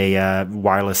a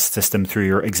wireless system through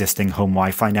your existing home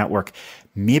Wi-Fi network.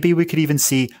 Maybe we could even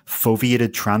see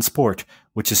foveated transport,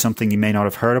 which is something you may not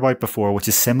have heard about before, which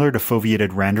is similar to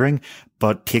foveated rendering,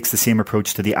 but takes the same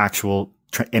approach to the actual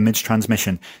image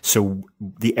transmission. So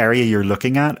the area you're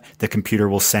looking at, the computer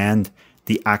will send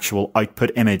the actual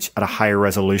output image at a higher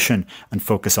resolution and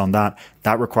focus on that.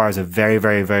 That requires a very,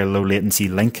 very, very low latency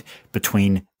link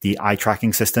between the eye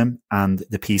tracking system and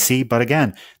the PC. But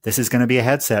again, this is going to be a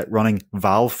headset running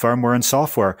Valve firmware and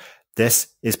software. This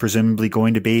is presumably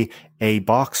going to be a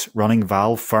box running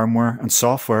Valve firmware and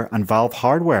software and Valve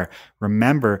hardware.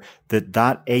 Remember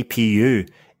that APU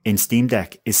in Steam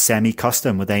Deck is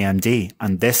semi-custom with AMD,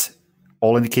 and this,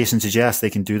 all indications suggest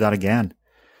they can do that again.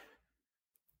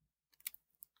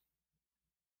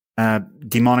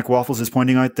 Demonic Waffles is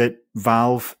pointing out that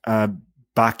Valve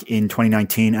back in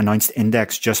 2019 announced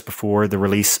Index just before the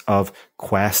release of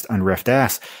Quest and Rift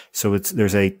S. So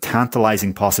there's a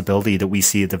tantalizing possibility that we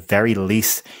see at the very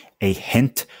least a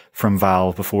hint from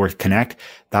Valve before Connect.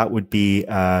 That would be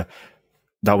a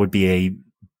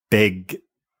big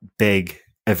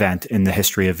event in the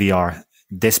history of VR.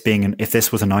 if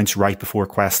this was announced right before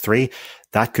Quest 3,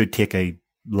 that could take a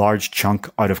large chunk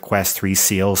out of Quest 3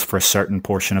 sales for a certain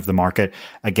portion of the market.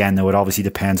 Again, though, it obviously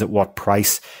depends at what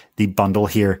price the bundle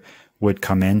here would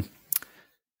come in.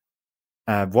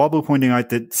 Wobble pointing out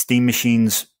that Steam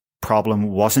Machine's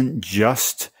problem wasn't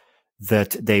just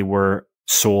that they were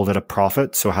sold at a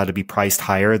profit, so had to be priced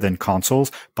higher than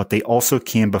consoles, but they also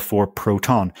came before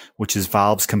Proton, which is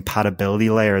Valve's compatibility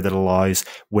layer that allows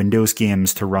Windows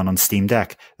games to run on Steam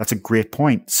Deck. That's a great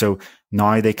point. So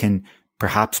now they can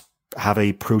perhaps have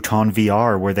a Proton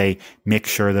VR where they make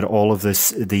sure that all of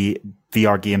the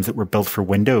VR games that were built for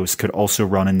Windows could also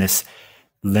run in this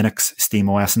Linux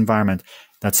SteamOS environment.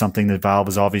 That's something that Valve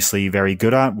is obviously very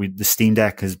good at. The Steam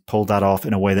Deck has pulled that off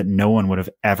in a way that no one would have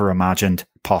ever imagined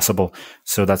possible.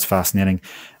 So that's fascinating.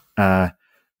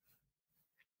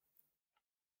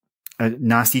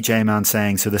 Nasty J-Man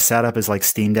saying, so the setup is like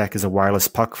Steam Deck is a wireless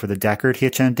puck for the Deckard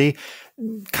HMD.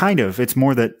 Kind of. It's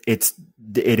more that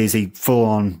it is a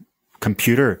full-on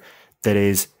computer that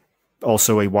is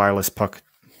also a wireless puck.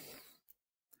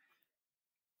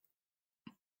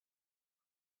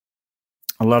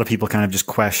 A lot of people kind of just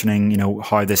questioning,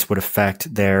 how this would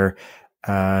affect their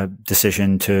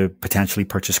decision to potentially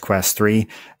purchase Quest 3.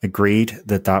 Agreed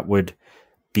that would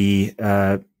be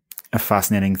a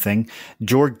fascinating thing.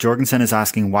 George Jorgensen is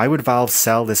asking, why would Valve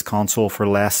sell this console for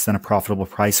less than a profitable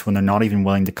price when they're not even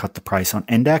willing to cut the price on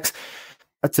Index?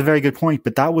 That's a very good point,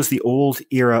 but that was the old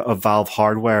era of Valve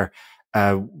hardware.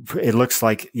 It looks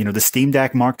like, the Steam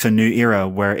Deck marks a new era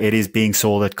where it is being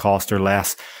sold at cost or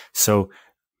less. So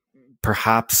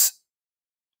perhaps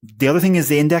the other thing is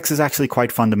the Index is actually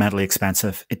quite fundamentally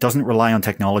expensive. It doesn't rely on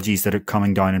technologies that are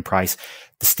coming down in price.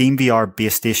 The Steam VR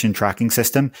base station tracking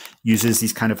system uses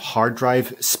these kind of hard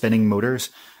drive spinning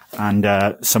motors and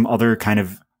some other kind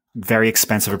of very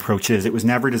expensive approaches. It was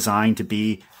never designed to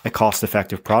be a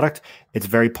cost-effective product. It's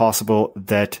very possible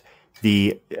that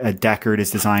the Deckard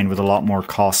is designed with a lot more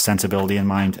cost sensibility in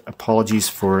mind. Apologies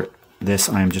for this.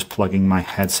 I am just plugging my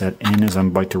headset in as I'm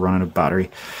about to run out of battery.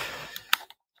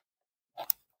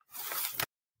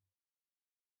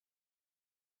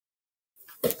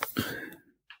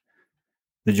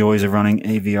 The joys of running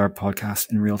a VR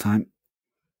podcast in real time.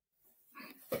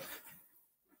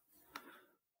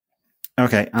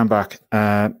 Okay, I'm back.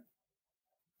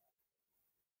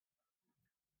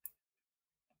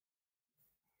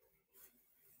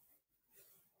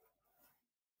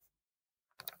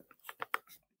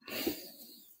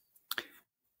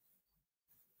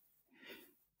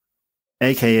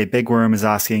 AKA Big Worm is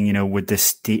asking, would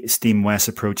this SteamOS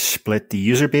approach split the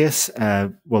user base?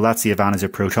 Well, that's the advantage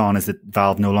of Proton, is that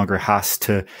Valve no longer has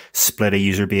to split a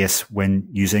user base when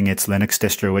using its Linux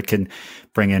distro. It can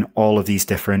bring in all of these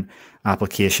different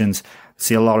applications. I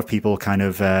see a lot of people kind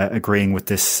of agreeing with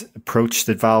this approach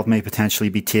that Valve may potentially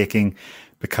be taking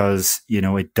because,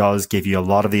 it does give you a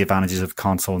lot of the advantages of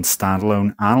console and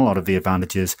standalone and a lot of the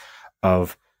advantages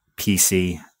of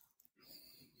PC.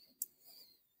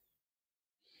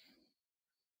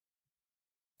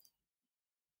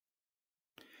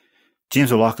 James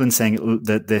O'Loughlin saying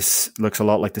that this looks a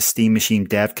lot like the Steam Machine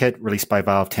dev kit released by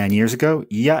Valve 10 years ago.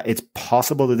 Yeah, it's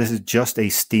possible that this is just a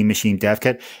Steam Machine dev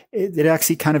kit. It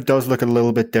actually kind of does look a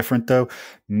little bit different, though.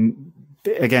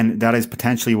 Again, that is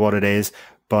potentially what it is,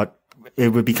 but it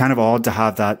would be kind of odd to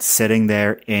have that sitting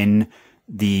there in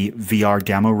the VR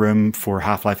demo room for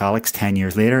Half-Life Alyx 10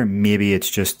 years later. Maybe it's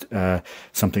just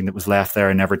something that was left there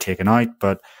and never taken out,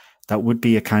 but that would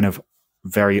be a kind of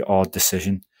very odd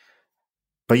decision.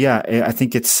 But yeah, I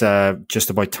think it's just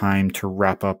about time to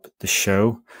wrap up the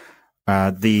show.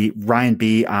 The Ryan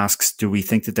B asks, do we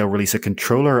think that they'll release a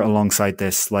controller alongside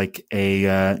this, like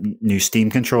a new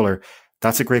Steam controller?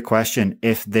 That's a great question.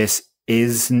 If this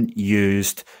isn't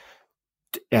used,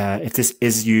 if this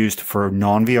is used for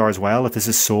non-VR as well, if this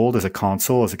is sold as a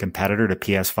console, as a competitor to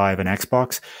PS5 and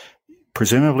Xbox,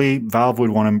 presumably Valve would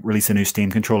want to release a new Steam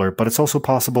controller, but it's also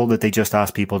possible that they just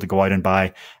ask people to go out and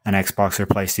buy an Xbox or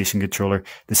PlayStation controller,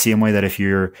 the same way that if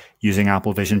you're using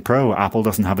Apple Vision Pro, Apple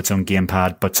doesn't have its own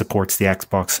gamepad, but supports the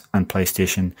Xbox and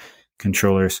PlayStation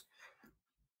controllers.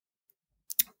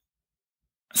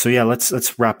 So yeah,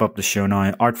 let's wrap up the show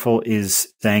now. Artful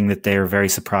is saying that they're very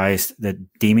surprised that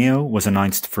Demio was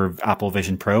announced for Apple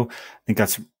Vision Pro. I think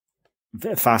that's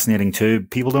fascinating too.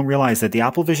 People don't realize that the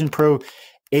Apple Vision Pro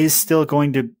is still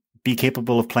going to be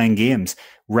capable of playing games.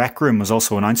 Rec Room was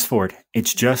also announced for it.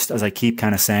 It's just, as I keep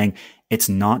kind of saying, it's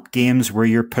not games where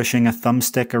you're pushing a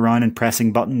thumbstick around and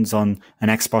pressing buttons on an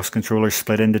Xbox controller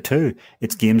split into two.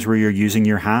 It's games where you're using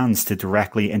your hands to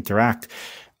directly interact.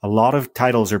 A lot of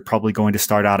titles are probably going to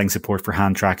start adding support for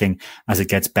hand tracking as it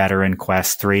gets better in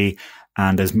Quest 3.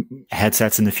 And as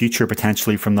headsets in the future,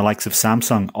 potentially from the likes of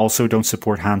Samsung, also don't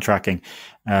support hand tracking.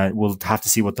 We'll have to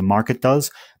see what the market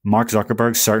does. Mark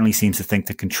Zuckerberg certainly seems to think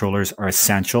that controllers are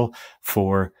essential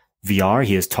for VR.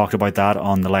 He has talked about that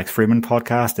on the Lex Fridman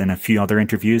podcast and a few other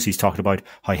interviews. He's talked about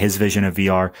how his vision of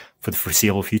VR for the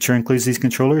foreseeable future includes these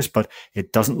controllers, but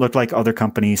it doesn't look like other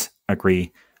companies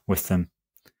agree with them.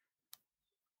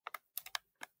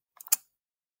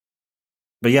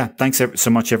 But yeah, thanks so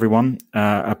much, everyone.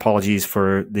 Apologies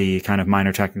for the kind of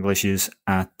minor technical issues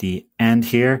at the end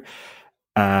here.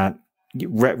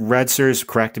 Redsers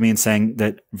corrected me in saying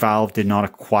that Valve did not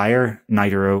acquire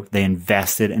Nitro. They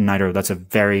invested in Nitro. That's a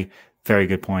very, very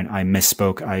good point. I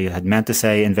misspoke. I had meant to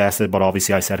say invested, but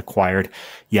obviously I said acquired.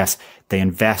 Yes, they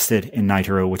invested in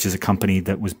Nitro, which is a company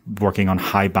that was working on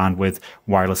high bandwidth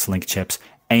wireless link chips.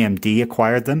 AMD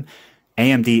acquired them.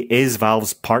 AMD is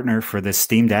Valve's partner for this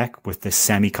Steam Deck with this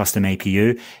semi-custom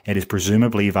APU. It is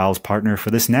presumably Valve's partner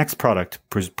for this next product,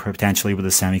 potentially with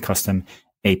a semi-custom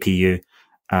APU.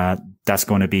 That's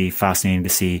going to be fascinating to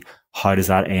see. How does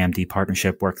that AMD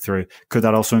partnership work through? Could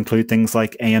that also include things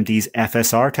like AMD's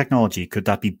FSR technology? Could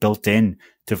that be built in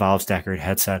to Valve's Deckard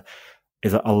headset?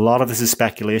 A lot of this is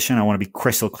speculation. I want to be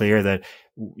crystal clear that,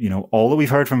 all that we've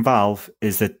heard from Valve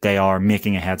is that they are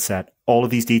making a headset. All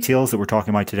of these details that we're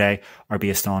talking about today are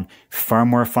based on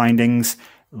firmware findings,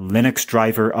 Linux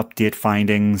driver update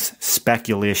findings,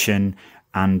 speculation,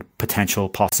 and potential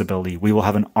possibility. We will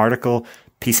have an article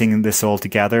piecing this all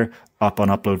together up on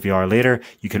Upload VR later.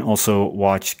 You can also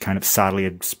watch kind of Sadly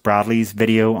It's Bradley's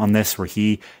video on this, where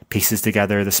he pieces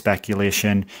together the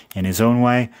speculation in his own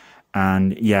way.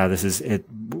 And yeah, this is it.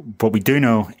 What we do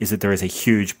know is that there is a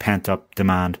huge pent up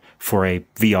demand for a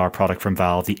VR product from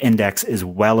Valve. The Index is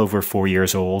well over 4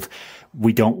 years old.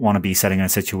 We don't want to be setting in a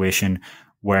situation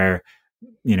where,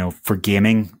 for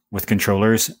gaming with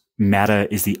controllers, Meta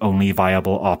is the only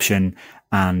viable option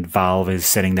and Valve is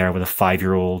sitting there with a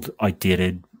 5-year-old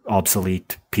outdated,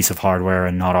 obsolete piece of hardware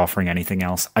and not offering anything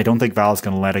else. I don't think Valve's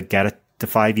going to let it get it to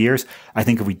 5 years. I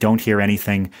think if we don't hear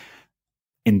anything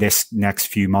in this next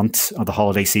few months of the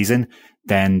holiday season,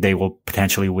 then they will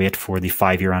potentially wait for the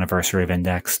 5-year anniversary of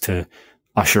Index to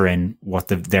usher in what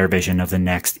their vision of the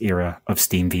next era of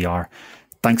Steam VR.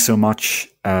 Thanks so much,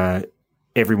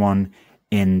 everyone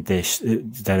in this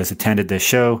that has attended this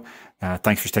show.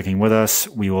 Thanks for sticking with us.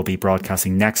 We will be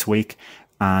broadcasting next week.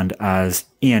 And as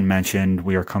Ian mentioned,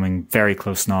 we are coming very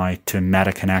close now to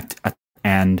Meta Connect at the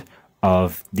end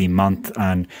of the month.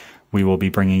 And we will be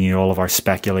bringing you all of our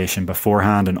speculation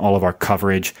beforehand and all of our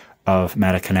coverage of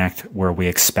Meta Connect, where we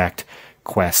expect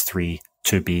Quest 3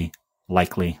 to be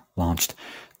likely launched.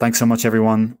 Thanks so much,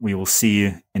 everyone. We will see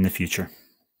you in the future.